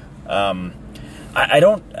like, I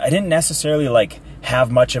didn't necessarily like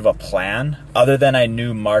have much of a plan, other than I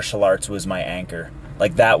knew martial arts was my anchor.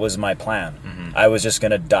 Like, that was my plan. I was just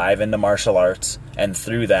going to dive into martial arts, and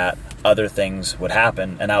through that, other things would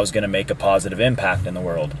happen, and I was going to make a positive impact in the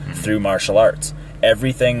world through martial arts.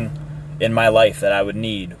 Everything in my life that I would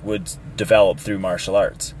need would develop through martial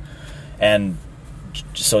arts. And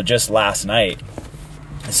so just last night,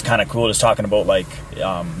 it's kind of cool just talking about, like,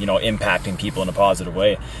 impacting people in a positive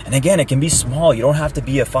way. And again, it can be small. You don't have to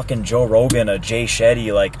be a fucking Joe Rogan, a Jay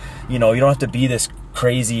Shetty, like, you don't have to be this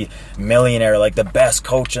crazy millionaire, like the best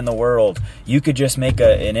coach in the world. You could just make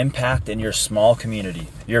an impact in your small community,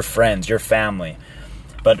 your friends, your family.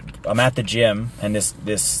 But I'm at the gym, and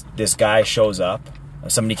this guy shows up.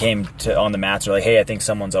 Somebody came on the mats. They're like, hey, I think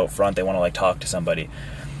someone's out front. They want to, like, talk to somebody.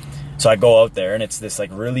 So I go out there, and it's this,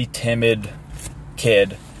 like, really timid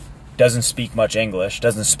kid, doesn't speak much English,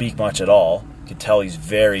 doesn't speak much at all. You could tell he's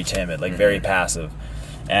very timid, like very passive.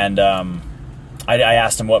 And I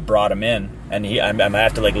asked him what brought him in, and I might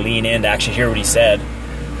have to, like, lean in to actually hear what he said.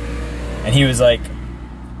 And he was like,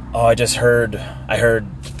 oh, I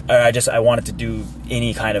wanted to do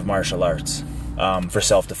any kind of martial arts for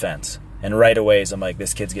self-defense. And right away, I'm like,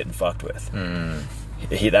 this kid's getting fucked with.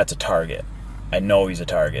 That's a target. I know he's a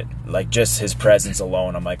target. Like, just his presence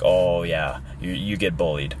alone, I'm like, oh yeah, you get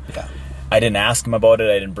bullied. Yeah. I didn't ask him about it.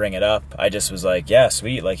 I didn't bring it up. I just was like, yeah,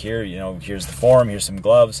 sweet. Like, here, here's the form. Here's some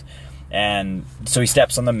gloves. And so he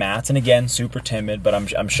steps on the mats, and again, super timid, but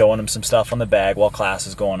I'm showing him some stuff on the bag while class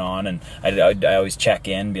is going on. And I always check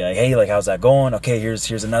in, be like, hey, like, how's that going? Okay,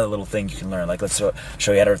 here's another little thing you can learn. Like, let's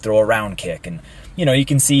show you how to throw a round kick. And, you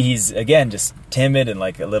can see he's, again, just timid and,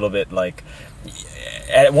 like, a little bit, like,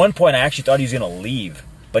 at one point I actually thought he was going to leave,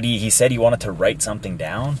 but he said he wanted to write something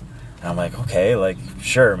down. And I'm like, okay, like,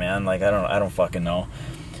 sure, man. Like, I don't fucking know.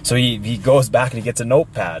 So he goes back and he gets a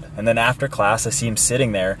notepad. And then after class, I see him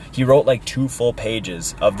sitting there. He wrote like 2 full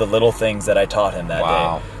pages of the little things that I taught him that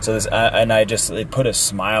day. So it put a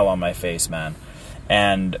smile on my face, man.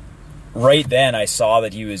 And right then I saw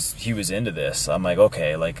that he was into this. I'm like,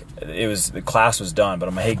 okay, like, the class was done, but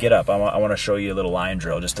I'm like, hey, get up. I want to show you a little line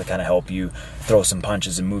drill just to kind of help you throw some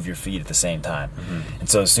punches and move your feet at the same time. And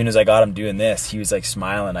so as soon as I got him doing this, he was like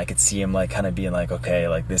smiling. I could see him, like, kind of being like, okay,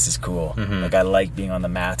 like, this is cool. Like, I like being on the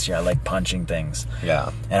mats here. I like punching things.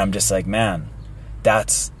 Yeah. And I'm just like, man,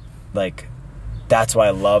 that's why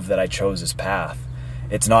I love that I chose this path.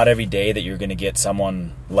 It's not every day that you're going to get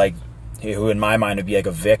someone like, who in my mind would be like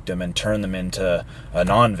a victim, and turn them into a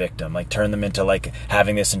non-victim, like turn them into, like,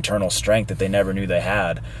 having this internal strength that they never knew they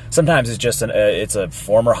had. Sometimes it's just it's a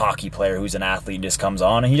former hockey player who's an athlete and just comes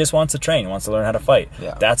on and he just wants to train, wants to learn how to fight.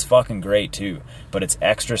 Yeah. That's fucking great too. But it's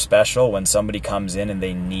extra special when somebody comes in and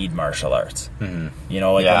they need martial arts. When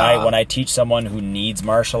I teach someone who needs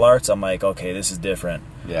martial arts, I'm like, okay, this is different.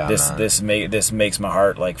 Yeah, this makes my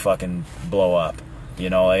heart, like, fucking blow up.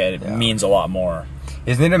 It means a lot more.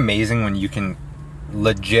 Isn't it amazing when you can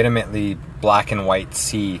legitimately black and white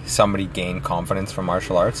see somebody gain confidence from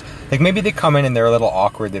martial arts? Like, maybe they come in and they're a little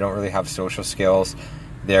awkward, they don't really have social skills,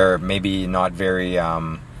 they're maybe not very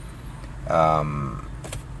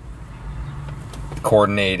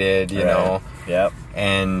coordinated, you know? Yep.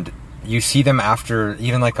 And you see them after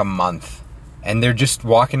even like a month, and they're just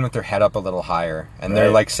walking with their head up a little higher, and they're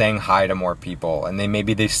like saying hi to more people, and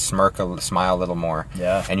they smile a little more.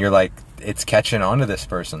 Yeah. And you're like, it's catching on to this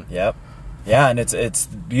person. Yep. Yeah, and it's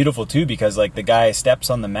beautiful too, because, like, the guy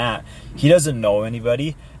steps on the mat, he doesn't know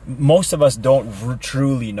anybody. Most of us don't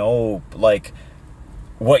truly know, like,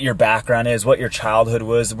 what your background is, what your childhood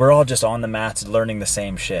was. We're all just on the mats learning the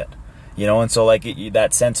same shit, and so, like,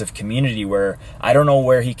 that sense of community where I don't know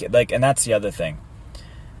where he can, like, and that's the other thing.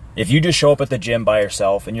 If you just show up at the gym by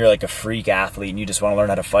yourself and you're like a freak athlete and you just want to learn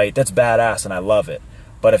how to fight, that's badass and I love it.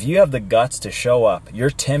 But if you have the guts to show up, you're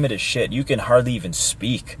timid as shit. You can hardly even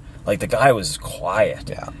speak. Like, the guy was quiet.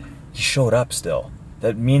 Yeah. He showed up still.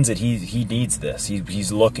 That means that he needs this.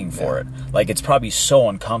 He's looking for it. Like, it's probably so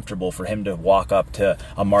uncomfortable for him to walk up to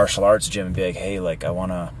a martial arts gym and be like, hey, like, I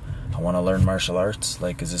want to learn martial arts.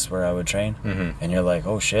 Like, is this where I would train? And you're like,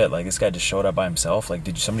 oh shit, like, this guy just showed up by himself. Like,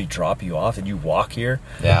 did somebody drop you off? Did you walk here?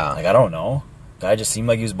 Yeah. Like, I don't know. Guy just seemed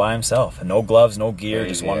like he was by himself, and no gloves, no gear. Crazy,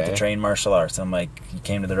 just wanted to train martial arts. I'm like, he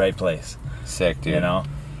came to the right place. Sick, dude.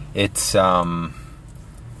 It's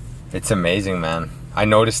amazing, man. I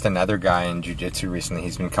noticed another guy in jiu-jitsu recently.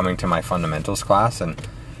 He's been coming to my fundamentals class, and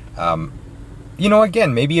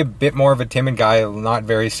again, maybe a bit more of a timid guy, not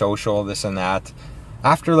very social, this and that.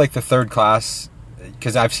 After, like, the 3rd class,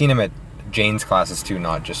 because I've seen him at Jane's classes too,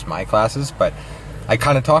 not just my classes, but I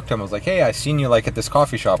kind of talked to him. I was like, hey, I seen you like at this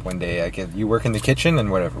coffee shop one day. Like, you work in the kitchen and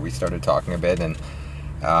whatever. We started talking a bit, and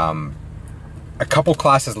a couple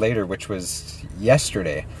classes later, which was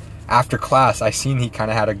yesterday, after class, I seen he kind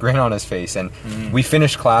of had a grin on his face, and we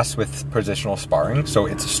finished class with positional sparring, so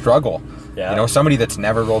it's a struggle. Yeah. You know, somebody that's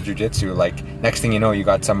never rolled jiu-jitsu, like, next thing you know, you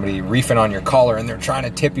got somebody reefing on your collar, and they're trying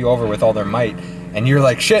to tip you over with all their might, and you're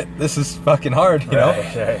like, shit, this is fucking hard, you know?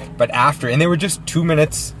 Right. But after, and they were just 2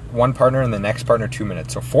 minutes, one partner and the next partner 2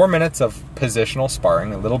 minutes, so 4 minutes of positional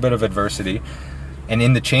sparring, a little bit of adversity, and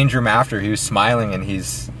in the change room after, he was smiling, and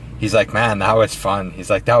he's like, man, that was fun. He's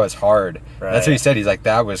like, that was hard. Right. That's what he said. He's like,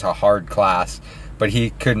 that was a hard class, but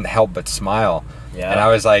he couldn't help but smile. Yeah. And I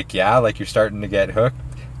was like, yeah, like, you're starting to get hooked.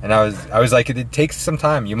 And I was like, it takes some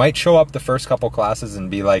time. You might show up the first couple classes and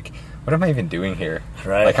be like, what am I even doing here?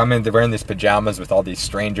 Right. Like, I'm wearing these pajamas with all these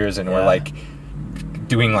strangers, and we're like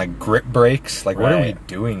doing like grip breaks. Like, what are we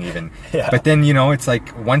doing even? Yeah. But then, you know, it's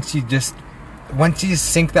like, once you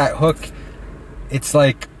sink that hook, it's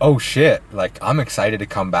like, oh shit, like, I'm excited to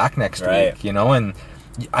come back next week, you know? And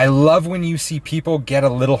I love when you see people get a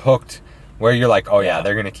little hooked where you're like, oh yeah,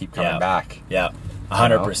 they're going to keep coming back. Yeah,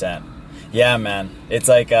 100%. Yeah, man. It's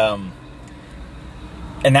like, and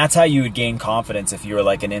that's how you would gain confidence if you were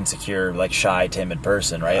like an insecure, like shy, timid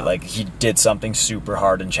person, right? Like, he did something super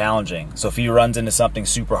hard and challenging. So if he runs into something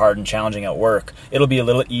super hard and challenging at work, it'll be a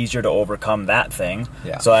little easier to overcome that thing.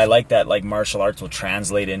 Yeah. So I like that, like, martial arts will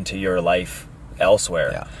translate into your life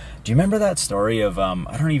elsewhere. Yeah. Do you remember that story of,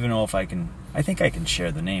 I don't even know if I think I can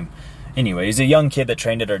share the name. Anyway, he's a young kid that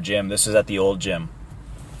trained at our gym. This was at the old gym.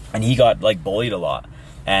 And he got, like, bullied a lot.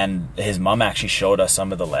 And his mom actually showed us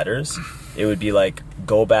some of the letters. It would be like,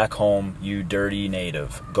 go back home, you dirty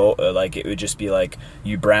native. Go, like, it would just be like,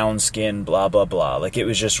 you brown skin, blah, blah, blah. Like, it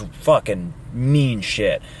was just fucking mean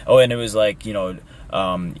shit. Oh, and it was like, you know,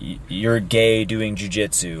 you're gay doing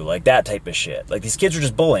jiu-jitsu. Like, that type of shit. Like, these kids were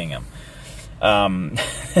just bullying him.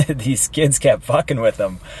 These kids kept fucking with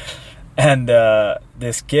him. And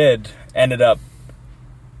this kid ended up...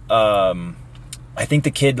 I think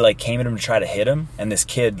the kid, like, came at him to try to hit him, and this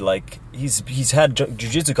kid, like, he's had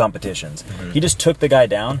jiu-jitsu competitions. He just took the guy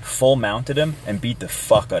down, full mounted him, and beat the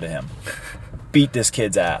fuck out of him. Beat this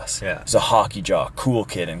kid's ass. Yeah. He's a hockey jock, cool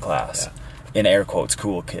kid in class. Yeah. In air quotes,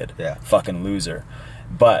 cool kid. Yeah. Fucking loser.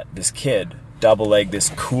 But this kid double-legged this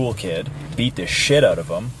cool kid, beat the shit out of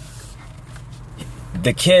him.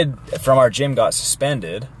 The kid from our gym got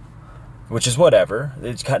suspended, which is whatever.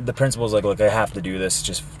 The principal's like, look, I have to do this. It's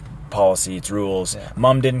just policy, it's rules. Yeah.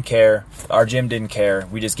 Mom didn't care. Our gym didn't care.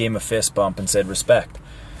 We just gave him a fist bump and said respect.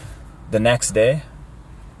 The next day,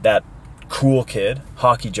 that cool kid,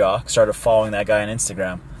 hockey jock, started following that guy on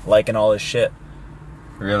Instagram, liking all his shit.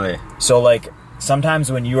 Really? So, like, sometimes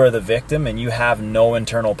when you are the victim and you have no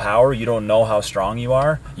internal power, you don't know how strong you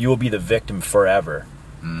are, you will be the victim forever.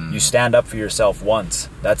 You stand up for yourself once.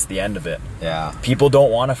 That's the end of it. Yeah. People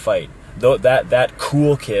don't want to fight. Though that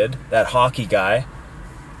cool kid, that hockey guy,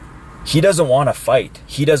 he doesn't want to fight.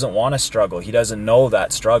 He doesn't want to struggle. He doesn't know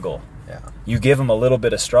that struggle. Yeah. You give him a little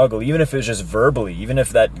bit of struggle, even if it was just verbally, even if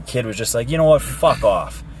that kid was just like, you know what, fuck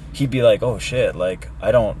off. He'd be like, oh shit, like,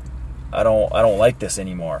 I don't like this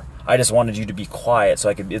anymore. I just wanted you to be quiet so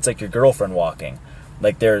I could. It's like your girlfriend walking.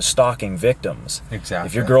 Like, they're stalking victims. Exactly.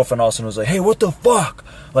 If your girlfriend also was like, hey, what the fuck?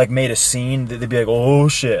 Like, made a scene, they'd be like, oh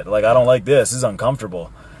shit, like, I don't like this. This is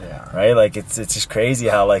uncomfortable. Yeah. Right? Like, it's just crazy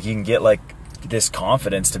how, like, you can get, like, this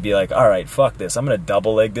confidence to be like, all right, fuck this, I'm gonna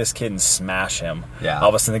double leg this kid and smash him. Yeah. All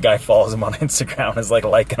of a sudden the guy follows him on Instagram and is like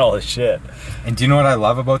liking all his shit. And do you know what I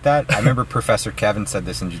love about that? I remember Professor Kevin said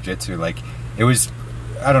this in jiu-jitsu. Like, it was,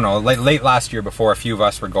 I don't know, late last year before a few of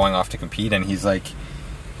us were going off to compete, and he's like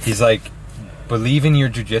believe in your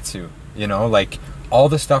jiu-jitsu, you know, like, all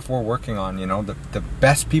the stuff we're working on, you know, the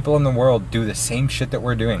best people in the world do the same shit that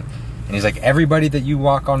we're doing. And he's like, everybody that you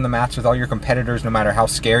walk on the mats with, all your competitors, no matter how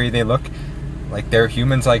scary they look, like, they're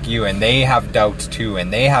humans like you, and they have doubts too,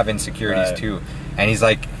 and they have insecurities too. And he's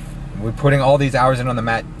like, we're putting all these hours in on the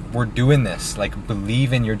mat, we're doing this, like,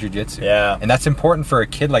 believe in your jiu-jitsu. Yeah. And that's important for a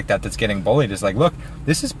kid like that that's getting bullied. It's like, look,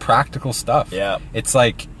 this is practical stuff. Yeah. It's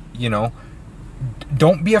like, you know,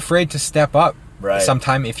 don't be afraid to step up. Right.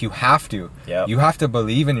 Sometime if you have to. Yep. You have to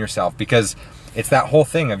believe in yourself, because it's that whole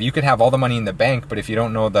thing of, you could have all the money in the bank, but if you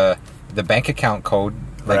don't know the bank account code,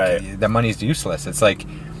 like, the money's useless. It's like,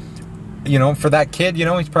 you know, for that kid, you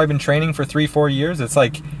know, he's probably been training for 3-4 years. It's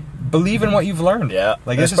like, believe in what you've learned. Yeah.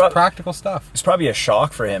 Like, this is practical stuff. It's probably a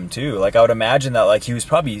shock for him too. Like, I would imagine that, like, he was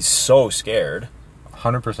probably so scared.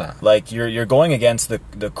 100%. Like you're going against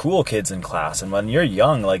the cool kids in class, and when you're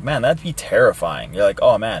young, like, man, that'd be terrifying. You're like,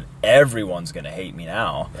 oh man, everyone's gonna hate me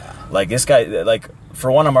now. Yeah. Like this guy, like, for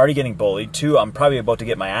one, I'm already getting bullied. Two, I'm probably about to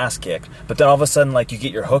get my ass kicked. But then all of a sudden, like, you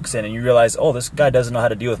get your hooks in and you realize, oh, this guy doesn't know how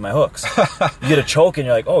to deal with my hooks. You get a choke and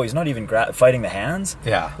you're like, oh, he's not even fighting the hands.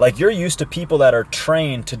 Yeah. Like, you're used to people that are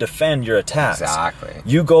trained to defend your attacks. Exactly.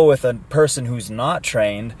 You go with a person who's not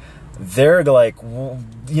trained, they're like,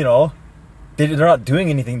 you know, they're not doing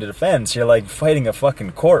anything to defend. So you're like fighting a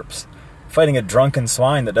fucking corpse, fighting a drunken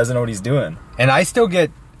swine that doesn't know what he's doing. And I still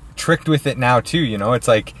get tricked with it now too, you know. It's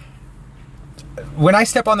like when I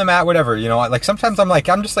step on the mat, whatever, you know, like sometimes I'm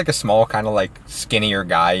just like a small kind of like skinnier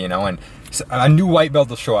guy, you know, and a new white belt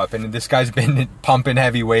will show up and this guy's been pumping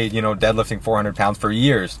heavy weight, you know, deadlifting 400 pounds for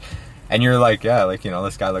years. And you're like, yeah, like, you know,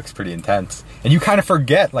 this guy looks pretty intense. And you kind of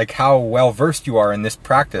forget like how well versed you are in this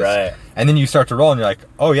practice. Right. And then you start to roll and you're like,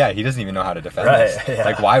 oh yeah, he doesn't even know how to defend this. Yeah.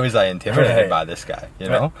 Like, why was I intimidated Right. by this guy, you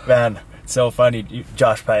know? Man, it's so funny.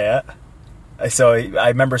 Josh Payette. So I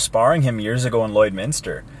remember sparring him years ago in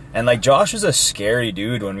Lloydminster. And like, Josh was a scary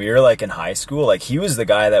dude when we were like in high school. Like, he was the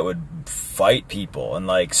guy that would fight people and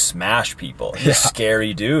like smash people. He's a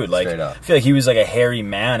scary dude. Like, Straight up. I feel like he was like a hairy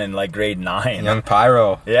man in like grade 9. Young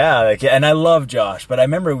Pyro. Yeah, like, and I love Josh, but I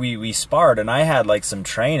remember we sparred and I had like some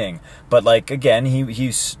training, but like, again,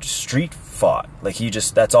 he street fought. Like,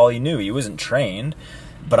 that's all he knew. He wasn't trained,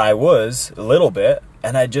 but I was a little bit.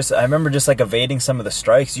 And I remember just like evading some of the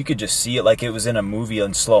strikes. You could just see it like it was in a movie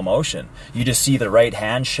in slow motion. You just see the right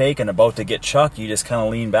hand shake and about to get chucked. You just kind of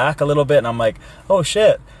lean back a little bit and I'm like, oh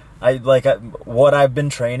shit. What I've been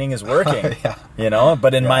training is working, Yeah. you know?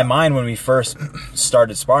 But in my mind, when we first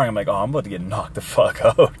started sparring, I'm like, oh, I'm about to get knocked the fuck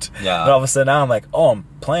out. Yeah. But all of a sudden now I'm like, oh, I'm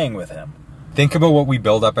playing with him. Think about what we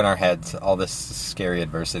build up in our heads, all this scary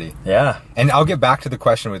adversity. Yeah. And I'll get back to the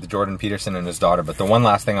question with Jordan Peterson and his daughter, but the one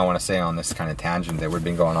last thing I want to say on this kind of tangent that we've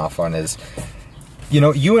been going off on is, you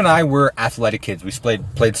know, you and I were athletic kids. We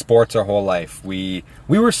played sports our whole life. We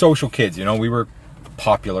were social kids, you know, we were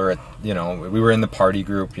popular at, you know, we were in the party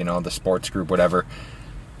group, you know, the sports group, whatever.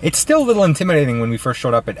 It's still a little intimidating when we first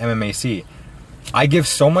showed up at MMAC. I give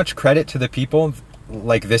so much credit to the people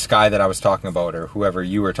like this guy that I was talking about, or whoever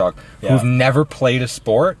you were talking, who've never played a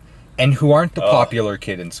sport and who aren't the popular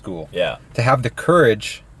kid in school. Yeah. To have the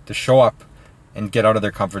courage to show up and get out of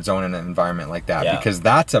their comfort zone in an environment like that, because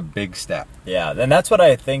that's a big step. Yeah, and that's what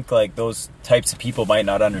I think, like, those types of people might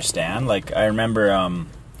not understand. Like, I remember,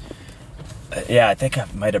 I think I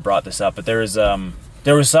might have brought this up, but there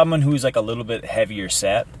was someone who's like a little bit heavier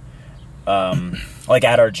set, like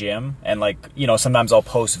at our gym, and like, you know, sometimes I'll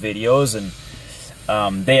post videos and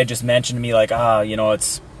they had just mentioned to me like, you know,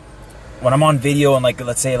 it's when I'm on video and like,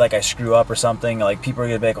 let's say like I screw up or something, like people are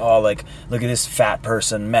gonna be like, oh, like, look at this fat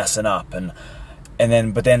person messing up,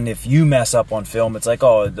 but then if you mess up on film, it's like,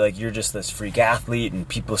 oh, like you're just this freak athlete and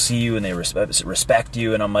people see you and they respect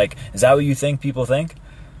you. And I'm like, is that what you think people think?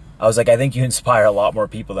 I was like, I think you inspire a lot more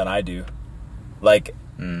people than I do. Like,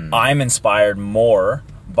 I'm inspired more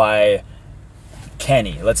by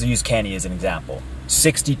Kenny. Let's use Kenny as an example.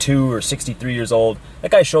 62 or 63 years old.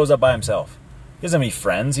 That guy shows up by himself. He doesn't have any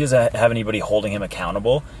friends. He doesn't have anybody holding him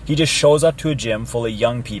accountable. He just shows up to a gym full of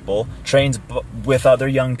young people, trains with other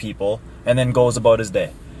young people, and then goes about his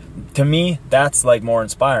day. To me, that's like more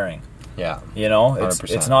inspiring. Yeah. You know,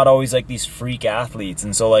 100%. it's not always like these freak athletes.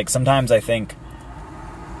 And so like sometimes I think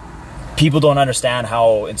people don't understand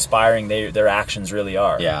how inspiring their actions really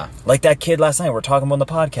are. Yeah. Like that kid last night, we're talking about on the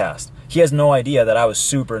podcast. He has no idea that I was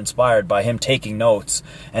super inspired by him taking notes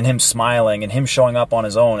and him smiling and him showing up on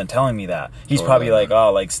his own and telling me that. He's probably like,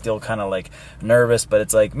 oh, like still kind of like nervous, but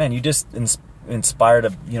it's like, man, you just inspired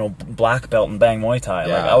a, you know, black belt in Bang Muay Thai.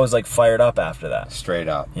 Yeah. Like I was like fired up after that. Straight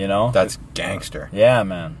up. You know? That's gangster. Yeah,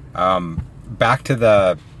 man. Back to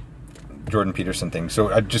the Jordan Peterson thing.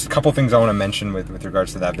 So just a couple things I want to mention with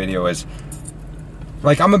regards to that video is,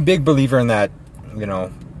 like, I'm a big believer in that, you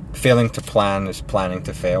know, failing to plan is planning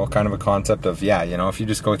to fail kind of a concept of, yeah, you know, if you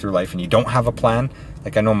just go through life and you don't have a plan,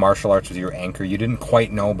 like I know martial arts was your anchor. You didn't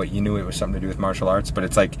quite know, but you knew it was something to do with martial arts. But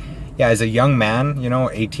it's like, yeah, as a young man, you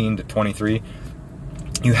know, 18 to 23,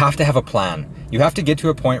 you have to have a plan. You have to get to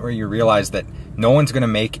a point where you realize that no one's going to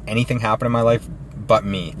make anything happen in my life but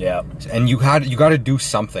me. Yeah. And you got to do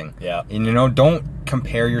something. Yeah. And, you know, don't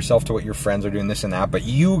compare yourself to what your friends are doing, this and that, but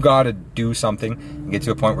you got to do something and get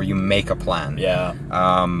to a point where you make a plan. Yeah.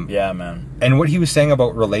 Yeah, man. And what he was saying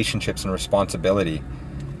about relationships and responsibility,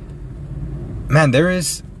 man, there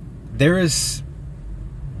is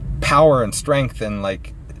power and strength and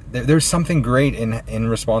like there's something great in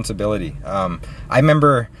responsibility. I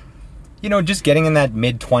remember, you know, just getting in that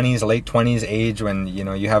mid-20s, late 20s age when, you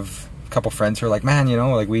know, you have a couple friends who are like, man, you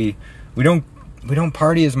know, like we don't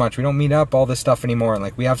party as much, we don't meet up, all this stuff anymore, and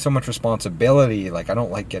like we have so much responsibility, like I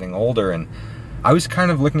don't like getting older. And I was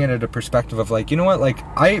kind of looking at it a perspective of like, you know what, like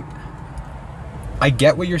I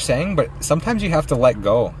get what you're saying, but sometimes you have to let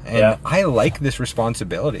go. And I like this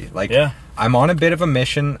responsibility. Like I'm on a bit of a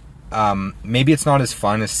mission. Maybe it's not as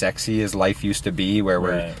fun, as sexy as life used to be, where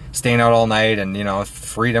we're staying out all night and, you know,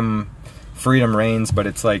 freedom reigns, but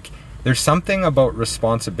it's like there's something about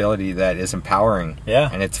responsibility that is empowering.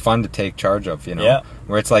 And it's fun to take charge of, you know.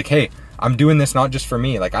 Where it's like, hey, I'm doing this not just for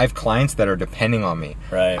me. Like I have clients that are depending on me.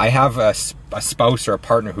 I have a spouse or a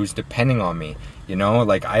partner who's depending on me, you know.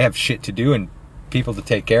 Like I have shit to do and people to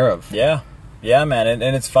take care of. Yeah, man.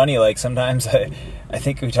 And it's funny, like sometimes I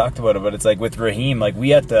think we talked about it, but it's like with Raheem, like we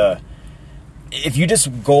had to, if you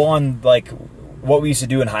just go on like what we used to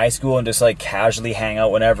do in high school and just like casually hang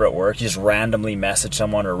out whenever at work, you just randomly message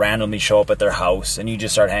someone or randomly show up at their house and you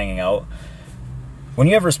just start hanging out. When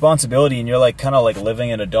you have responsibility and you're like kind of like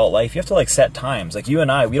living an adult life, you have to like set times. Like you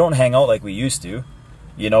and I, we don't hang out like we used to.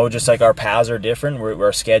 You know, just like our paths are different,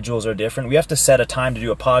 our schedules are different. We have to set a time to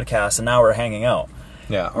do a podcast, and now we're hanging out.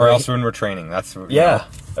 Or else when we're training, that's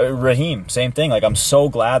Raheem, same thing. Like I'm so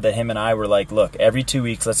glad that him and I were like, look, every 2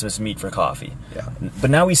 weeks, let's just meet for coffee. But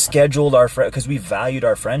now we scheduled our because we valued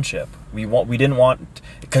our friendship. We didn't want,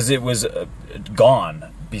 because it was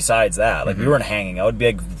gone. Besides that, like we weren't hanging out. It'd be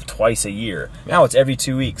like twice a year. Now it's every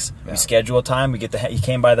 2 weeks. We schedule a time. We get he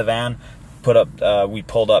came by the van. We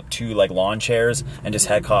pulled up 2 like lawn chairs and just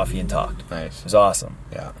had coffee and talked. Nice. It was awesome.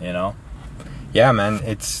 You know? Yeah, man.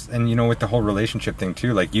 And you know, with the whole relationship thing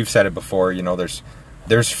too, like you've said it before, you know,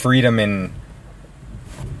 there's freedom in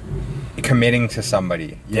committing to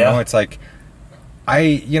somebody. You know, it's like I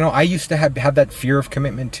used to have that fear of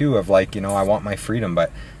commitment too, of like, you know, I want my freedom,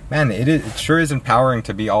 but man, it sure is empowering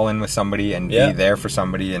to be all in with somebody and be there for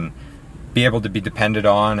somebody and be able to be depended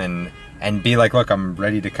on and be like, look, I'm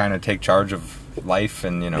ready to kind of take charge of life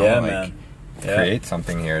and, you know, create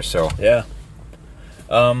something here. So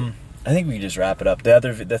I think we can just wrap it up.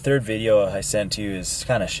 The third video I sent to you is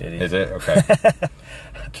kind of shitty. Is it? Okay.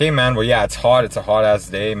 Okay, man. Well, yeah, it's hot. It's a hot ass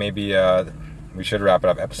day. Maybe we should wrap it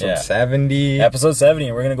up. Episode 70. Episode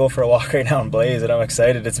 70. We're gonna go for a walk right now in Blaze, and I'm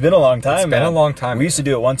excited. It's been a long time. It's been a long time. We used to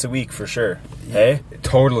do it once a week for sure. Hey,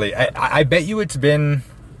 totally. I bet you it's been,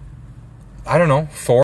 I don't know, 4